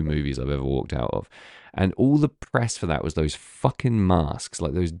like 2 movies I've ever walked out of. And all the press for that was those fucking masks,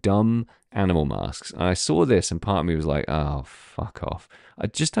 like those dumb animal masks. And I saw this, and part of me was like, oh, fuck off. I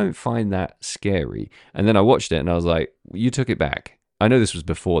just don't find that scary. And then I watched it, and I was like, you took it back. I know this was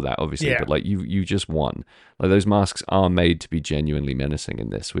before that, obviously, but like you just won. Like those masks are made to be genuinely menacing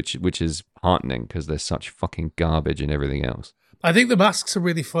in this, which is heartening because there's such fucking garbage in everything else. I think the masks are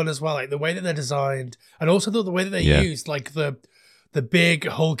really fun as well, like the way that they're designed, and also the way that they're used, like the big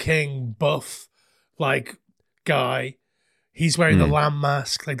hulking buff like guy, he's wearing the lamb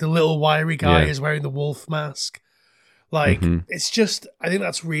mask. Like the little wiry guy is wearing the wolf mask. Like it's just, I think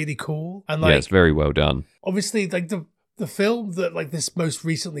that's really cool. And like, it's very well done. Obviously, like the film that like this most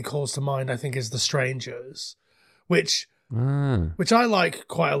recently calls to mind, I think, is The Strangers, which I like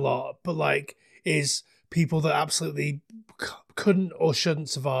quite a lot, but like is people that absolutely couldn't or shouldn't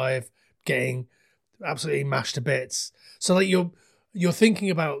survive getting absolutely mashed to bits. So like you're thinking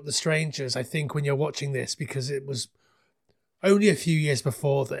about The Strangers, I think, when you're watching this, because it was only a few years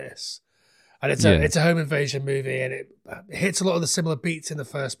before this, and it's a home invasion movie, and it hits a lot of the similar beats in the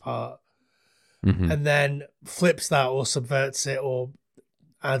first part, and then flips that or subverts it or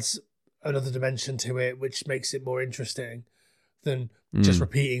adds another dimension to it, which makes it more interesting than just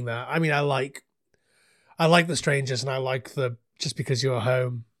repeating that. I mean, I like The Strangers, and I like the just because you're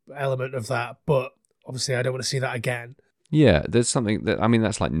home element of that, but obviously I don't want to see that again. Yeah, there's something that, I mean,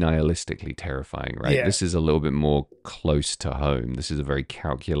 that's like nihilistically terrifying, right? Yeah. This is a little bit more close to home. This is a very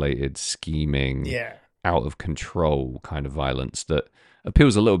calculated, scheming, out of control kind of violence that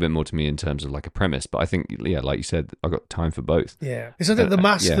appeals a little bit more to me in terms of like a premise. But I think, like you said, I've got time for both. Yeah. So the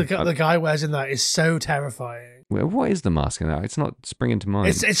mask the guy wears in that is so terrifying. Well, what is the mask in that? It's not springing to mind.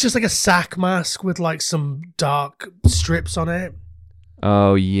 It's just like a sack mask with like some dark strips on it.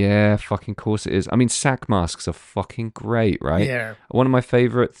 Oh, yeah, fucking course it is. I mean, sack masks are fucking great, right? Yeah. One of my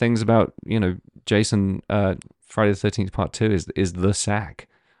favorite things about, Jason, Friday the 13th Part 2 is the sack.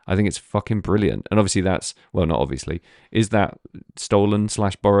 I think it's fucking brilliant. And obviously that's, well, not obviously, is that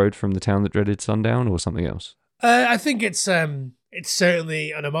stolen/borrowed from The Town That Dreaded Sundown or something else? I think it's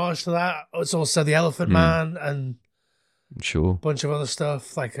certainly an homage to that. It's also the Elephant Man and Sure. a bunch of other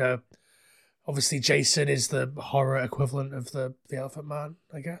stuff. Like, obviously Jason is the horror equivalent of the Elephant Man,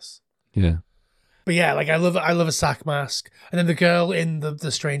 I guess. Yeah. But yeah, like I love a sack mask, and then the girl in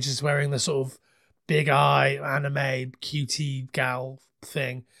the Strangers wearing the sort of big eye anime cutie gal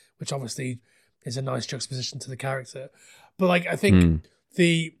thing, which obviously is a nice juxtaposition to the character. But like I think Mm.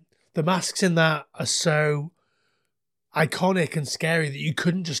 the masks in that are so iconic and scary that you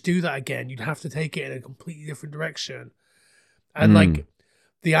couldn't just do that again. You'd have to take it in a completely different direction. And like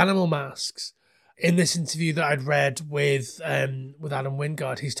the animal masks in this interview that I'd read with Adam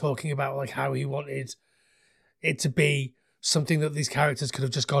Wingard, he's talking about like how he wanted it to be something that these characters could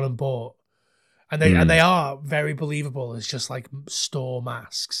have just gone and bought. And they are very believable as just like store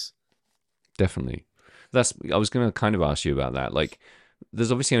masks. Definitely. I was going to kind of ask you about that. Like,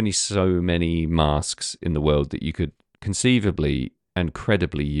 there's obviously only so many masks in the world that you could conceivably and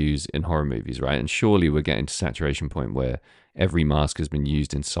credibly use in horror movies, right? And surely we're getting to saturation point where every mask has been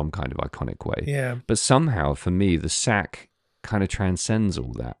used in some kind of iconic way. Yeah. But somehow, for me, the sack kind of transcends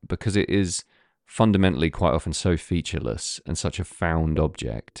all that because it is fundamentally quite often so featureless and such a found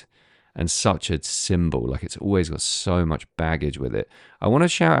object and such a symbol. Like, it's always got so much baggage with it. I want to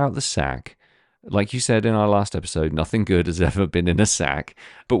shout out the sack. Like you said in our last episode, nothing good has ever been in a sack.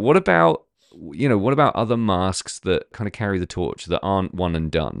 But what about other masks that kind of carry the torch that aren't one and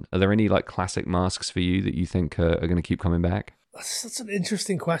done? Are there any like classic masks for you that you think are going to keep coming back? That's an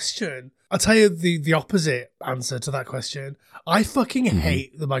interesting question. I'll tell you the opposite answer to that question. I fucking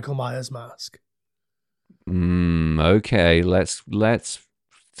hate the Michael Myers mask. Okay, let's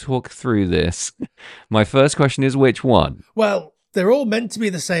talk through this. My first question is, which one? Well, they're all meant to be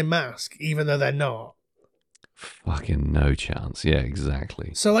the same mask, even though they're not. Fucking no chance. Yeah,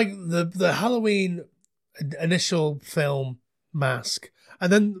 exactly. So like the Halloween initial film mask,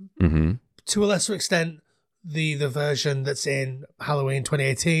 and then to a lesser extent the version that's in Halloween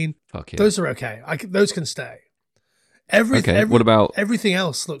 2018. Fuck yeah. Those are okay. Those can stay. What about everything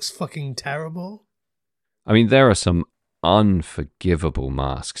else? Looks fucking terrible. I mean, there are some unforgivable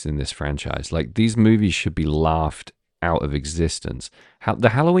masks in this franchise. Like, these movies should be laughed out of existence. The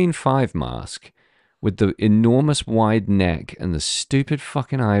Halloween 5 mask with the enormous wide neck and the stupid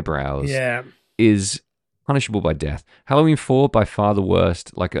fucking eyebrows is punishable by death. Halloween 4, by far the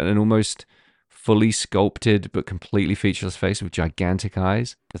worst. Like an almost fully sculpted but completely featureless face with gigantic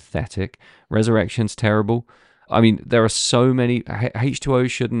eyes. Pathetic. Resurrection's terrible. I mean, there are so many. H2O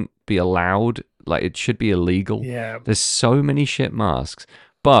shouldn't be allowed. Like, it should be illegal. Yeah. There's so many shit masks.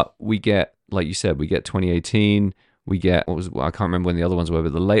 But we get, like you said, we get 2018. We get, I can't remember when the other ones were,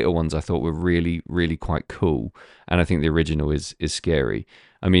 but the later ones I thought were really, really quite cool. And I think the original is scary.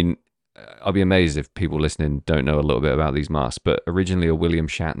 I mean, I'll be amazed if people listening don't know a little bit about these masks, but originally a William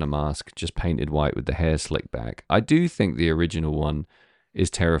Shatner mask, just painted white with the hair slicked back. I do think the original one is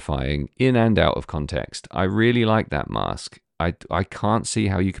terrifying in and out of context. I really like that mask. I can't see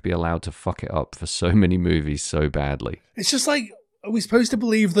how you could be allowed to fuck it up for so many movies so badly. It's just like, are we supposed to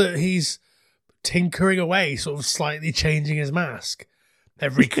believe that he's tinkering away, sort of slightly changing his mask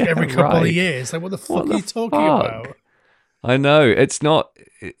every couple of years? Like, what the fuck are you talking about? I know. It's not,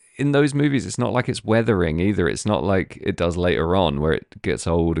 in those movies, it's not like it's weathering either. It's not like it does later on where it gets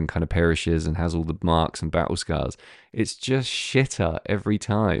old and kind of perishes and has all the marks and battle scars. It's just shitter every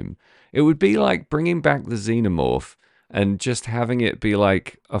time. It would be like bringing back the Xenomorph and just having it be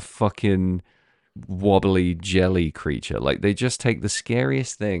like a fucking wobbly jelly creature. Like, they just take the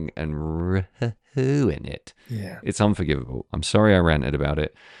scariest thing and ruin it. Yeah. It's unforgivable. I'm sorry I ranted about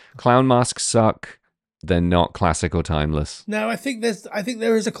it. Clown masks suck. They're not classic or timeless. No, I think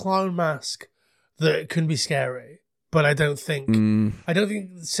there is a clown mask that can be scary, but I don't think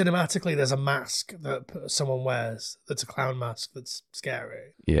cinematically there's a mask that someone wears that's a clown mask that's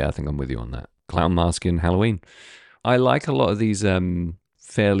scary. Yeah, I think I'm with you on that. Clown mask in Halloween. I like a lot of these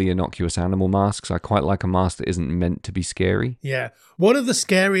fairly innocuous animal masks. I quite like a mask that isn't meant to be scary. Yeah. One of the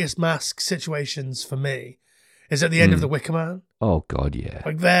scariest mask situations for me is at the end of The Wicker Man. Oh, God, yeah.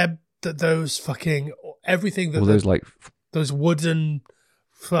 Like, those fucking, everything that... All those, like... Those wooden...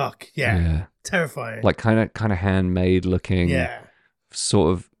 Yeah. Terrifying. Like, kind of handmade looking. Yeah.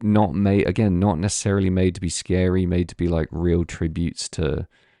 Sort of not necessarily made to be scary, made to be, like, real tributes to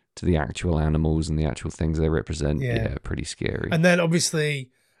the actual animals and the actual things they represent. Yeah, pretty scary. And then obviously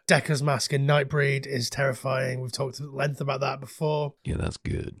Decker's mask in Nightbreed is terrifying. We've talked at length about that before. Yeah, that's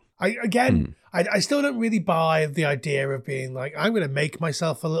good. I still don't really buy the idea of being like, I'm going to make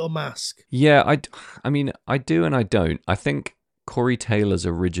myself a little mask. Yeah, I mean, I do and I don't. I think Corey Taylor's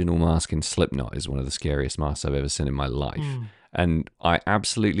original mask in Slipknot is one of the scariest masks I've ever seen in my life. And I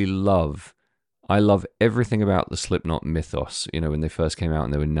absolutely love I love everything about the Slipknot mythos. You know, when they first came out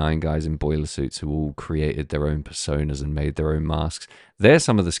and there were 9 guys in boiler suits who all created their own personas and made their own masks. They're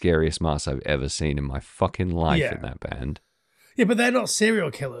some of the scariest masks I've ever seen in my fucking life Yeah. in that band. Yeah, but they're not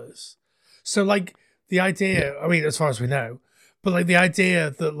serial killers. So, like, the idea, I mean, as far as we know, but like the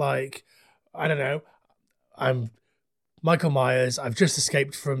idea that, like, I don't know, I'm Michael Myers, I've just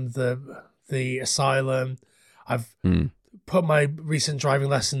escaped from the asylum, I've put my recent driving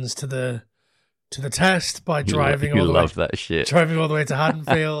lessons to the test by driving You all the love way that shit. driving all the way to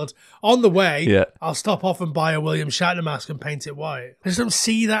Haddonfield. On the way, Yeah. I'll stop off and buy a William Shatner mask and paint it white. I just don't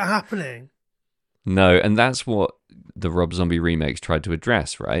see that happening. No, and that's what the Rob Zombie remakes tried to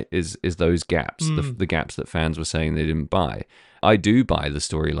address, right? Is those gaps, the gaps that fans were saying they didn't buy. I do buy the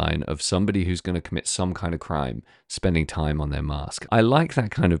storyline of somebody who's going to commit some kind of crime spending time on their mask. I like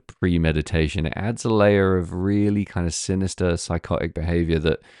that kind of premeditation. It adds a layer of really kind of sinister, psychotic behavior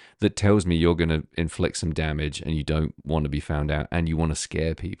that tells me you're going to inflict some damage and you don't want to be found out and you want to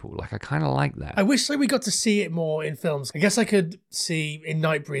scare people. Like, I kind of like that. I wish we got to see it more in films. I guess I could see in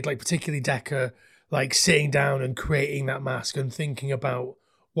Nightbreed, like particularly Decker, like sitting down and creating that mask and thinking about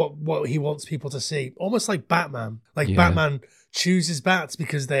what he wants people to see. Almost like Batman. Like Yeah. Batman chooses bats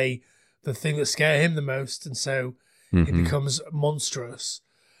because the thing that scare him the most, and so it becomes monstrous.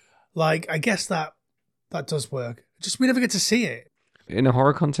 Like, I guess that does work. Just we never get to see it. In a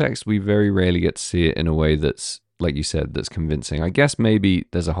horror context, we very rarely get to see it in a way that's, like you said, that's convincing. I guess maybe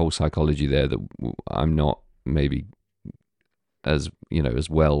there's a whole psychology there that I'm not maybe as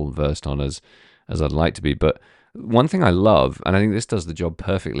well versed on as I'd like to be. But one thing I love, and I think this does the job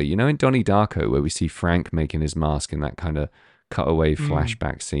perfectly, you know, in Donnie Darko, where we see Frank making his mask in that kind of cutaway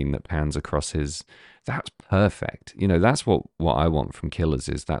flashback scene that pans across that's perfect. You know, that's what I want from Killers,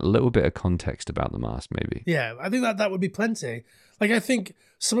 is that little bit of context about the mask, maybe. Yeah, I think that would be plenty. Like, I think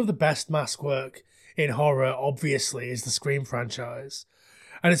some of the best mask work in horror, obviously, is the Scream franchise.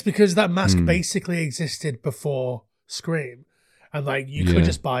 And it's because that mask basically existed before Scream. And, like, you could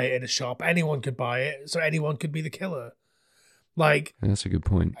just buy it in a shop. Anyone could buy it, so anyone could be the killer. Like, That's a good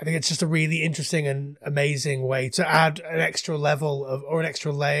point. I think it's just a really interesting and amazing way to add an extra level or an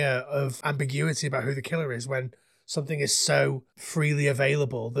extra layer of ambiguity about who the killer is when something is so freely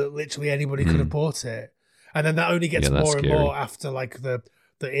available that literally anybody could have bought it. And then that only gets Yeah, that's more and scary. more after, like, the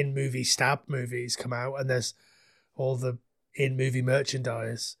in-movie stab movies come out and there's all the in-movie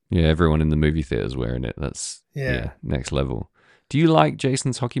merchandise. Yeah, everyone in the movie theater's wearing it. That's next level. Do you like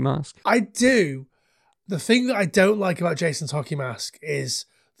Jason's hockey mask? I do. The thing that I don't like about Jason's hockey mask is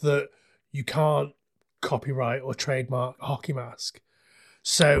that you can't copyright or trademark a hockey mask.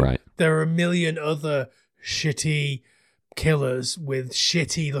 So there are a million other shitty killers with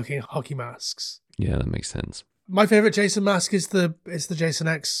shitty looking hockey masks. Yeah, that makes sense. My favorite Jason mask is the Jason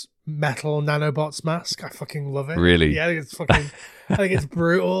X metal nanobots mask. I fucking love it. Really? Yeah, I think it's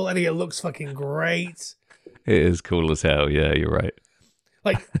brutal. I think it looks fucking great. It is cool as hell. Yeah, you're right.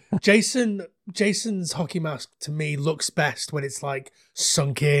 Like, Jason's hockey mask to me looks best when it's like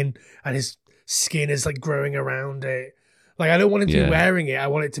sunk in and his skin is like growing around it. Like, I don't want him to be wearing it. I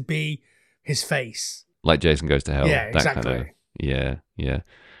want it to be his face. Like Jason Goes to Hell. Yeah, exactly. That kind of, yeah.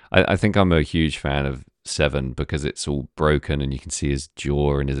 I think I'm a huge fan of 7 because it's all broken and you can see his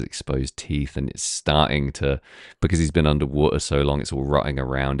jaw and his exposed teeth, and it's starting to, because he's been underwater so long, it's all rotting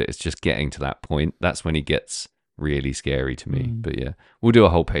around it. It's just getting to that point. That's when he gets really scary to me. But yeah, we'll do a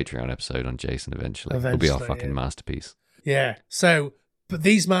whole Patreon episode on Jason eventually. It'll be our fucking masterpiece. Yeah. So, but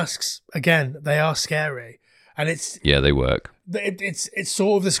these masks, again, they are scary. And they work. It's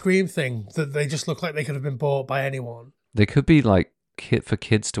sort of the Scream thing that they just look like they could have been bought by anyone. They could be like for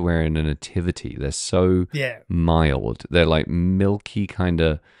kids to wear in a nativity. They're so mild. They're like milky, kind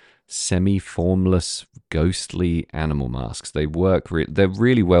of semi-formless, ghostly animal masks. They work. They're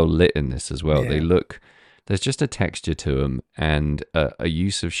really well lit in this as well. Yeah. They look. There's just a texture to them and a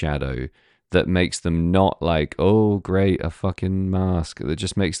use of shadow that makes them not like, oh, great, a fucking mask. That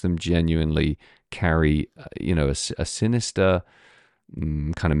just makes them genuinely carry, a sinister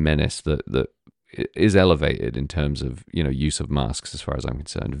kind of menace that is elevated in terms of, use of masks as far as I'm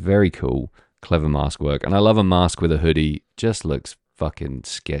concerned. Very cool, clever mask work. And I love a mask with a hoodie. Just looks fucking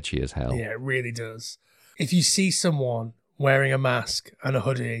sketchy as hell. Yeah, it really does. If you see someone wearing a mask and a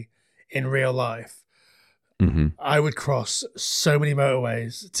hoodie in real life, I would cross so many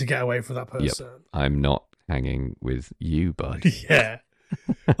motorways to get away from that person. Yep. I'm not hanging with you, bud. Yeah.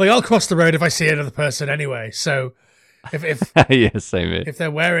 Like, I'll cross the road if I see another person anyway. So if yeah, same here. if they're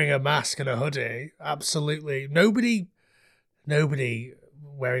wearing a mask and a hoodie, absolutely nobody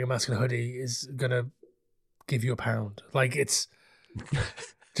wearing a mask and a hoodie is gonna give you £1. Like, it's do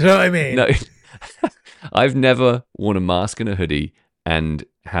you know what I mean? No, I've never worn a mask and a hoodie and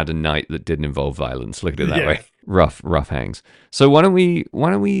had a night that didn't involve violence. Look at it that Yeah. way. Rough hangs. So why don't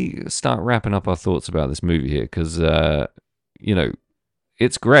we start wrapping up our thoughts about this movie here? Because you know,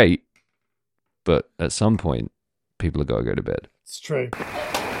 it's great, but at some point, people have got to go to bed. It's true. Come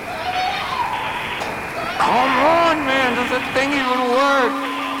on, man. Does that thing even work?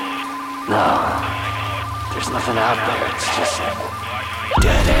 No. There's nothing out there. It's just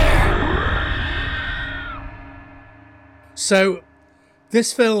dead air. So,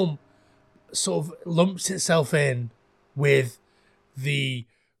 this film sort of lumps itself in with the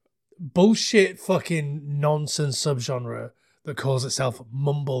bullshit fucking nonsense subgenre that calls itself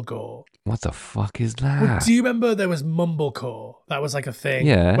mumblegore. What the fuck is Well, that? do you remember there was mumblecore? That was like a thing.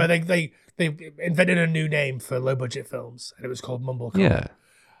 Yeah. Where they invented a new name for low budget films and it was called mumblecore. Yeah.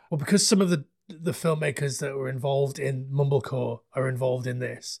 Well, because some of the filmmakers that were involved in mumblecore are involved in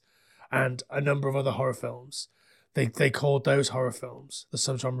this and a number of other horror films, they called those horror films, the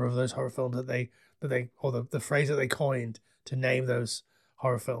subgenre of those horror films that they or the phrase that they coined to name those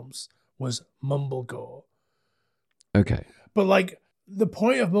horror films was mumblegore. Okay. But like the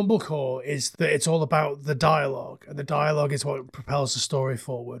point of mumblecore is that it's all about the dialogue, and the dialogue is what propels the story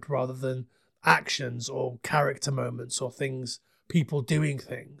forward rather than actions or character moments or things, people doing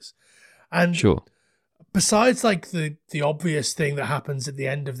things. And Sure. besides like the obvious thing that happens at the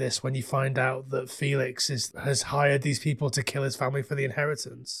end of this when you find out that Felix has hired these people to kill his family for the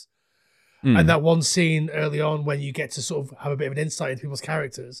inheritance, and that one scene early on when you get to sort of have a bit of an insight into people's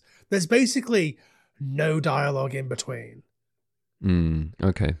characters, there's basically no dialogue in between.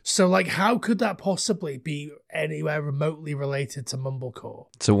 Okay. So like how could that possibly be anywhere remotely related to mumblecore?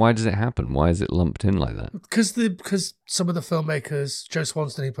 So why does it happen? Why is it lumped in like that? Because some of the filmmakers, Joe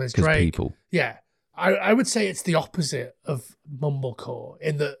Swanson, who plays Because Drake, people. yeah, I would say it's the opposite of mumblecore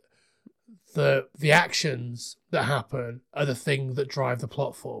in that the actions that happen are the thing that drive the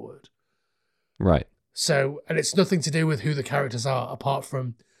plot forward. Right. So, and it's nothing to do with who the characters are, apart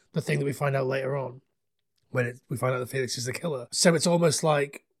from the thing that we find out later on when we find out that Felix is the killer. So it's almost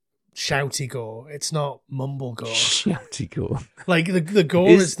like shouty gore. It's not mumble gore. Shouty gore. Like the gore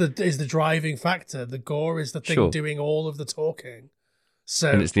is the driving factor. The gore is the thing Sure. doing all of the talking.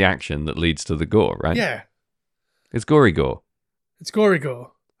 So And it's the action that leads to the gore, right? yeah, It's gory gore. it's gory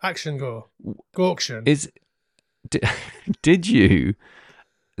gore, action gore, gorction. Did you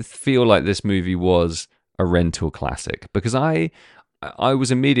feel like this movie was a rental classic? Because I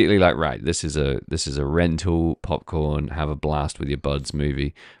was immediately like, right, this is a rental popcorn, have a blast with your buds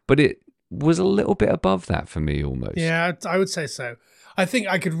movie. But it was a little bit above that for me almost. Yeah, I would say so. I think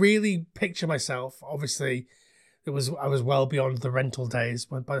I could really picture myself. Obviously, I was well beyond the rental days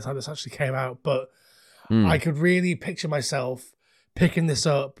by the time this actually came out, but I could really picture myself picking this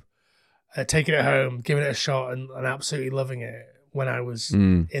up, taking it home, giving it a shot, and absolutely loving it when I was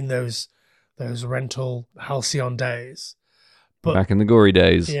in those rental halcyon days. But Back in the gory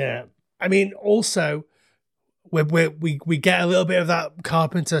days. yeah, I mean, also we get a little bit of that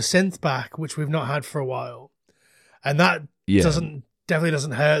Carpenter synth back, which we've not had for a while, and that Yeah. definitely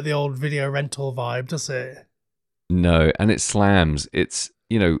doesn't hurt the old video rental vibe, does it? No, and it slams. It's,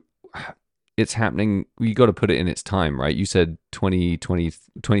 it's happening. You got to put it in its time, right? You said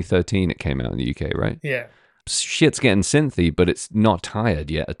 2013 it came out in the UK, right? Yeah. Shit's getting synthy, but it's not tired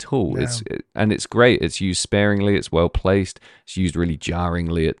yet at all. No. And it's great. It's used sparingly. It's well placed. It's used really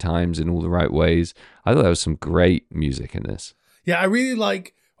jarringly at times in all the right ways. I thought there was some great music in this. Yeah, I really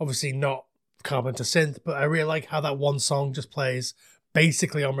like, obviously not Carpenter synth, but I really like how that one song just plays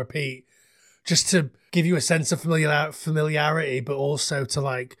basically on repeat, just to give you a sense of familiarity, but also to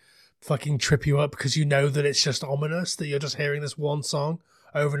like fucking trip you up because you know that it's just ominous, that you're just hearing this one song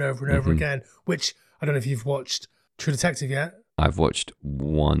over and over and over again, which I don't know if you've watched True Detective yet. I've watched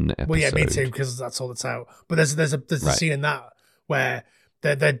one episode. Well, yeah, me too, because that's all that's out. But there's a Right. scene in that where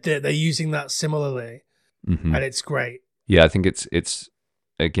they're using that similarly, Mhm. and it's great. Yeah, I think it's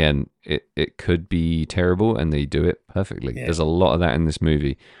again, it could be terrible, and they do it perfectly. Yeah. There's a lot of that in this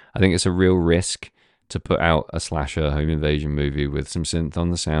movie. I think it's a real risk to put out a slasher home invasion movie with some synth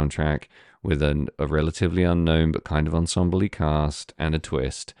on the soundtrack, with a relatively unknown but kind of ensemble-y cast and a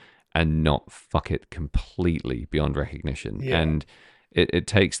twist, and not fuck it completely beyond recognition. Yeah. And it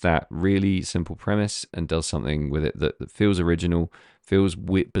takes that really simple premise and does something with it that feels original, feels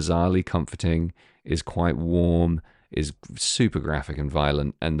bizarrely comforting, is quite warm, is super graphic and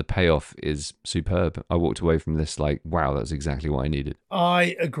violent, and the payoff is superb. I walked away from this like, wow, that's exactly what I needed.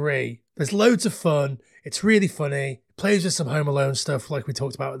 I agree. There's loads of fun. It's really funny. Plays with some Home Alone stuff, like we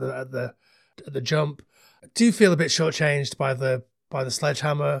talked about at the jump. I do feel a bit shortchanged by the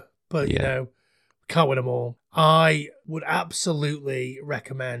sledgehammer, but Yeah. you know, Can't win them all. I would absolutely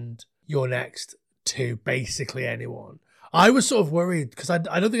recommend You're Next to basically anyone. I was sort of worried because I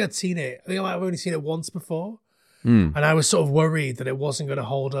don't think I'd seen it. I think I've only seen it once before. And I was sort of worried that it wasn't going to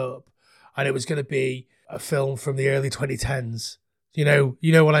hold up and it was going to be a film from the early 2010s. You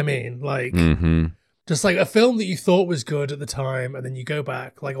know what I mean? Like, just like a film that you thought was good at the time, and then you go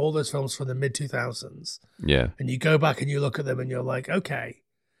back, like all those films from the mid 2000s. Yeah. And you go back and you look at them and you're like, okay,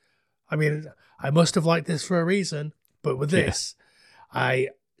 I mean, I must have liked this for a reason, but with this, I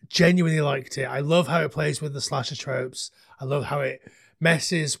genuinely liked it. I love how it plays with the slasher tropes. I love how it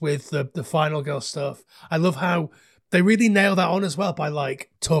messes with the final girl stuff. I love how they really nail that on as well by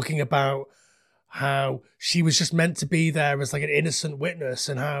like talking about how she was just meant to be there as like an innocent witness,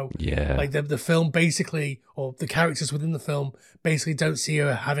 and how like the film basically, or the characters within the film basically don't see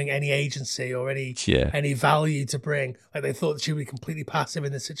her having any agency or any value to bring. Like they thought that she would be completely passive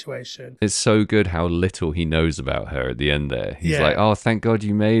in this situation. It's so good how little he knows about her at the end there. He's like, oh, thank God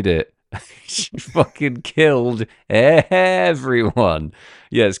you made it. She fucking killed everyone.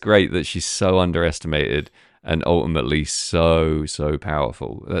 Yeah, it's great that she's so underestimated and ultimately so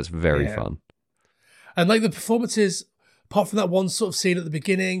powerful. That's very fun. And like the performances, apart from that one sort of scene at the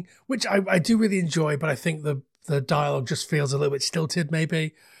beginning, which I do really enjoy, but I think the dialogue just feels a little bit stilted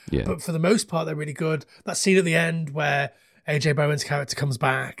maybe. Yeah. But for the most part, they're really good. That scene at the end where AJ Bowen's character comes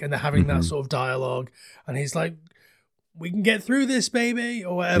back and they're having that sort of dialogue and he's like, we can get through this, baby,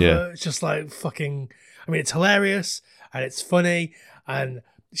 or whatever. Yeah. It's just like fucking, I mean, it's hilarious and it's funny, and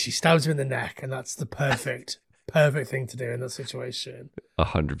she stabs him in the neck, and that's the perfect thing to do in that situation.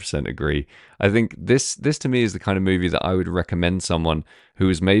 100% agree. I think this to me is the kind of movie that I would recommend someone who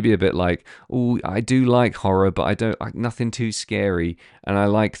is maybe a bit like, oh, I do like horror, but I don't like nothing too scary, and I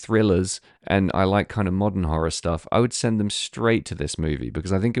like thrillers, and I like kind of modern horror stuff. I would send them straight to this movie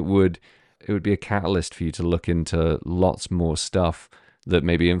because I think it would be a catalyst for you to look into lots more stuff that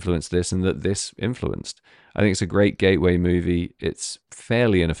maybe influenced this and that this influenced. I think it's a great gateway movie. It's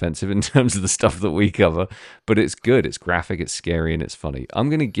fairly inoffensive in terms of the stuff that we cover, but it's good. It's graphic, it's scary, and it's funny. I'm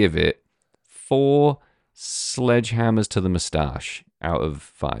going to give it 4 sledgehammers to the mustache out of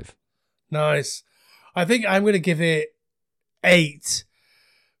 5. Nice. I think I'm going to give it 8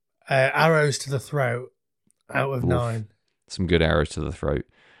 arrows to the throat out of 9. Some good arrows to the throat.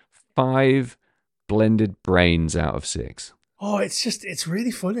 5 blended brains out of 6. Oh, it's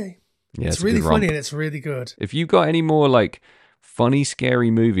really funny. Yeah, it's really funny and it's really good. If you got any more like funny, scary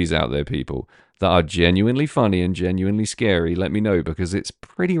movies out there, people, that are genuinely funny and genuinely scary, let me know, because it's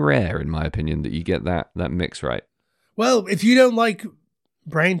pretty rare, in my opinion, that you get that mix right. Well, if you don't like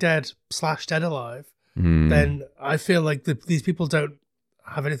Brain Dead / Dead Alive, then I feel like these people don't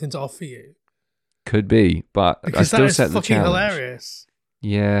have anything to offer you. Could be, but because I still that is set the fucking challenge. hilarious.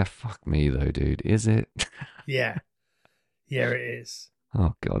 Yeah, fuck me though, dude. Is it? Yeah. Yeah, it is.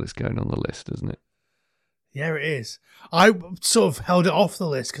 Oh God, it's going on the list, isn't it? Yeah, it is. I sort of held it off the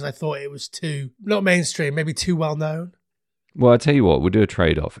list because I thought it was too, not mainstream, maybe too well known. Well, I'll tell you what, we'll do a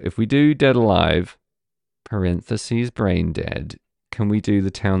trade-off. If we do Dead Alive, parentheses Brain Dead, can we do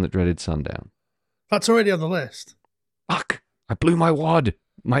The Town That Dreaded Sundown? That's already on the list. Fuck! I blew my wad.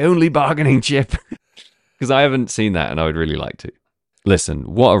 My only bargaining chip. Because I haven't seen that and I would really like to. Listen,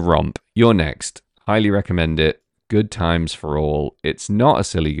 what a romp. You're next. Highly recommend it. Good times for all. It's not a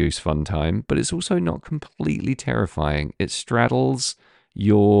silly goose fun time, but it's also not completely terrifying. It straddles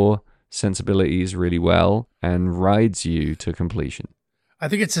your sensibilities really well and rides you to completion. I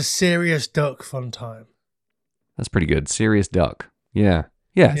think it's a serious duck fun time. That's pretty good. Serious duck. Yeah.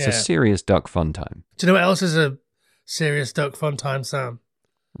 Yeah, it's a serious duck fun time. Do you know what else is a serious duck fun time, Sam?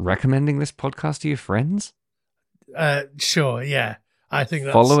 Recommending this podcast to your friends? Sure, yeah. I think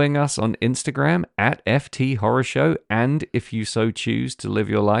that's... Following us on Instagram at FT Horror Show, and if you so choose to live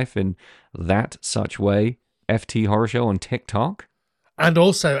your life in that such way, FT Horror Show on TikTok. And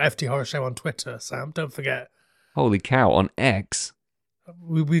also FT Horror Show on Twitter, Sam. Don't forget. Holy cow, on X.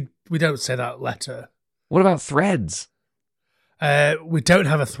 We don't say that letter. What about Threads? We don't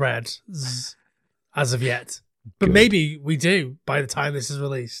have a thread as of yet. But Good. maybe we do by the time this is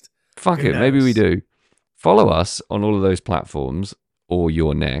released. Fuck Who it, maybe knows? we do. Follow us on all of those platforms, or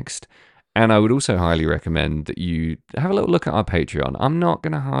You're Next. And I would also highly recommend that you have a little look at our Patreon. I'm not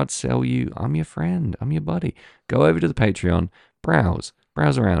going to hard sell you. I'm your friend. I'm your buddy. Go over to the Patreon, browse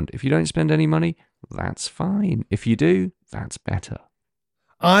around. If you don't spend any money, that's fine. If you do, that's better.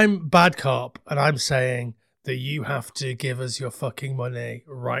 I'm bad cop, and I'm saying that you have to give us your fucking money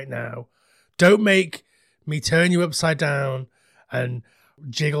right now. Don't make me turn you upside down and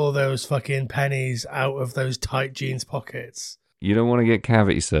jiggle those fucking pennies out of those tight jeans pockets. You don't want to get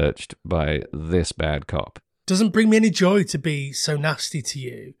cavity searched by this bad cop. Doesn't bring me any joy to be so nasty to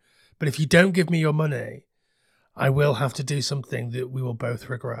you, but if you don't give me your money, I will have to do something that we will both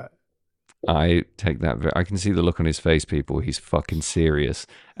regret. I take that. I can see the look on his face, people. He's fucking serious.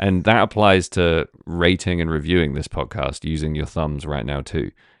 And that applies to rating and reviewing this podcast using your thumbs right now,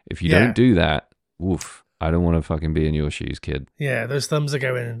 too. If you don't do that, woof, I don't want to fucking be in your shoes, kid. Yeah, those thumbs are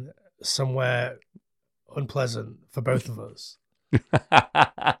going somewhere unpleasant for both of us.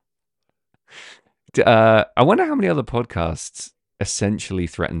 I wonder how many other podcasts essentially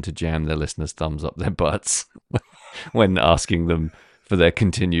threaten to jam their listeners' thumbs up their butts when asking them for their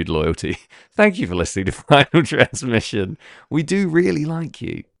continued loyalty. Thank you for listening to Final Transmission. We do really like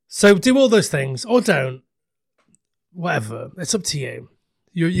you. So do all those things or don't. Whatever. It's up to you.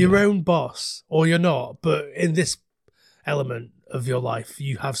 You're your own boss, or you're not. But in this element of your life,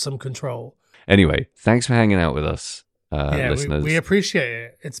 you have some control. Anyway, thanks for hanging out with us, listeners. We appreciate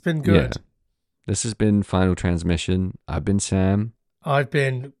it. It's been good. Yeah. This has been Final Transmission. I've been Sam. I've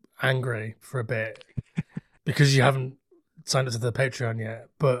been angry for a bit because you haven't signed up to the Patreon yet,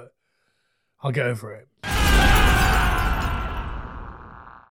 but I'll get over it.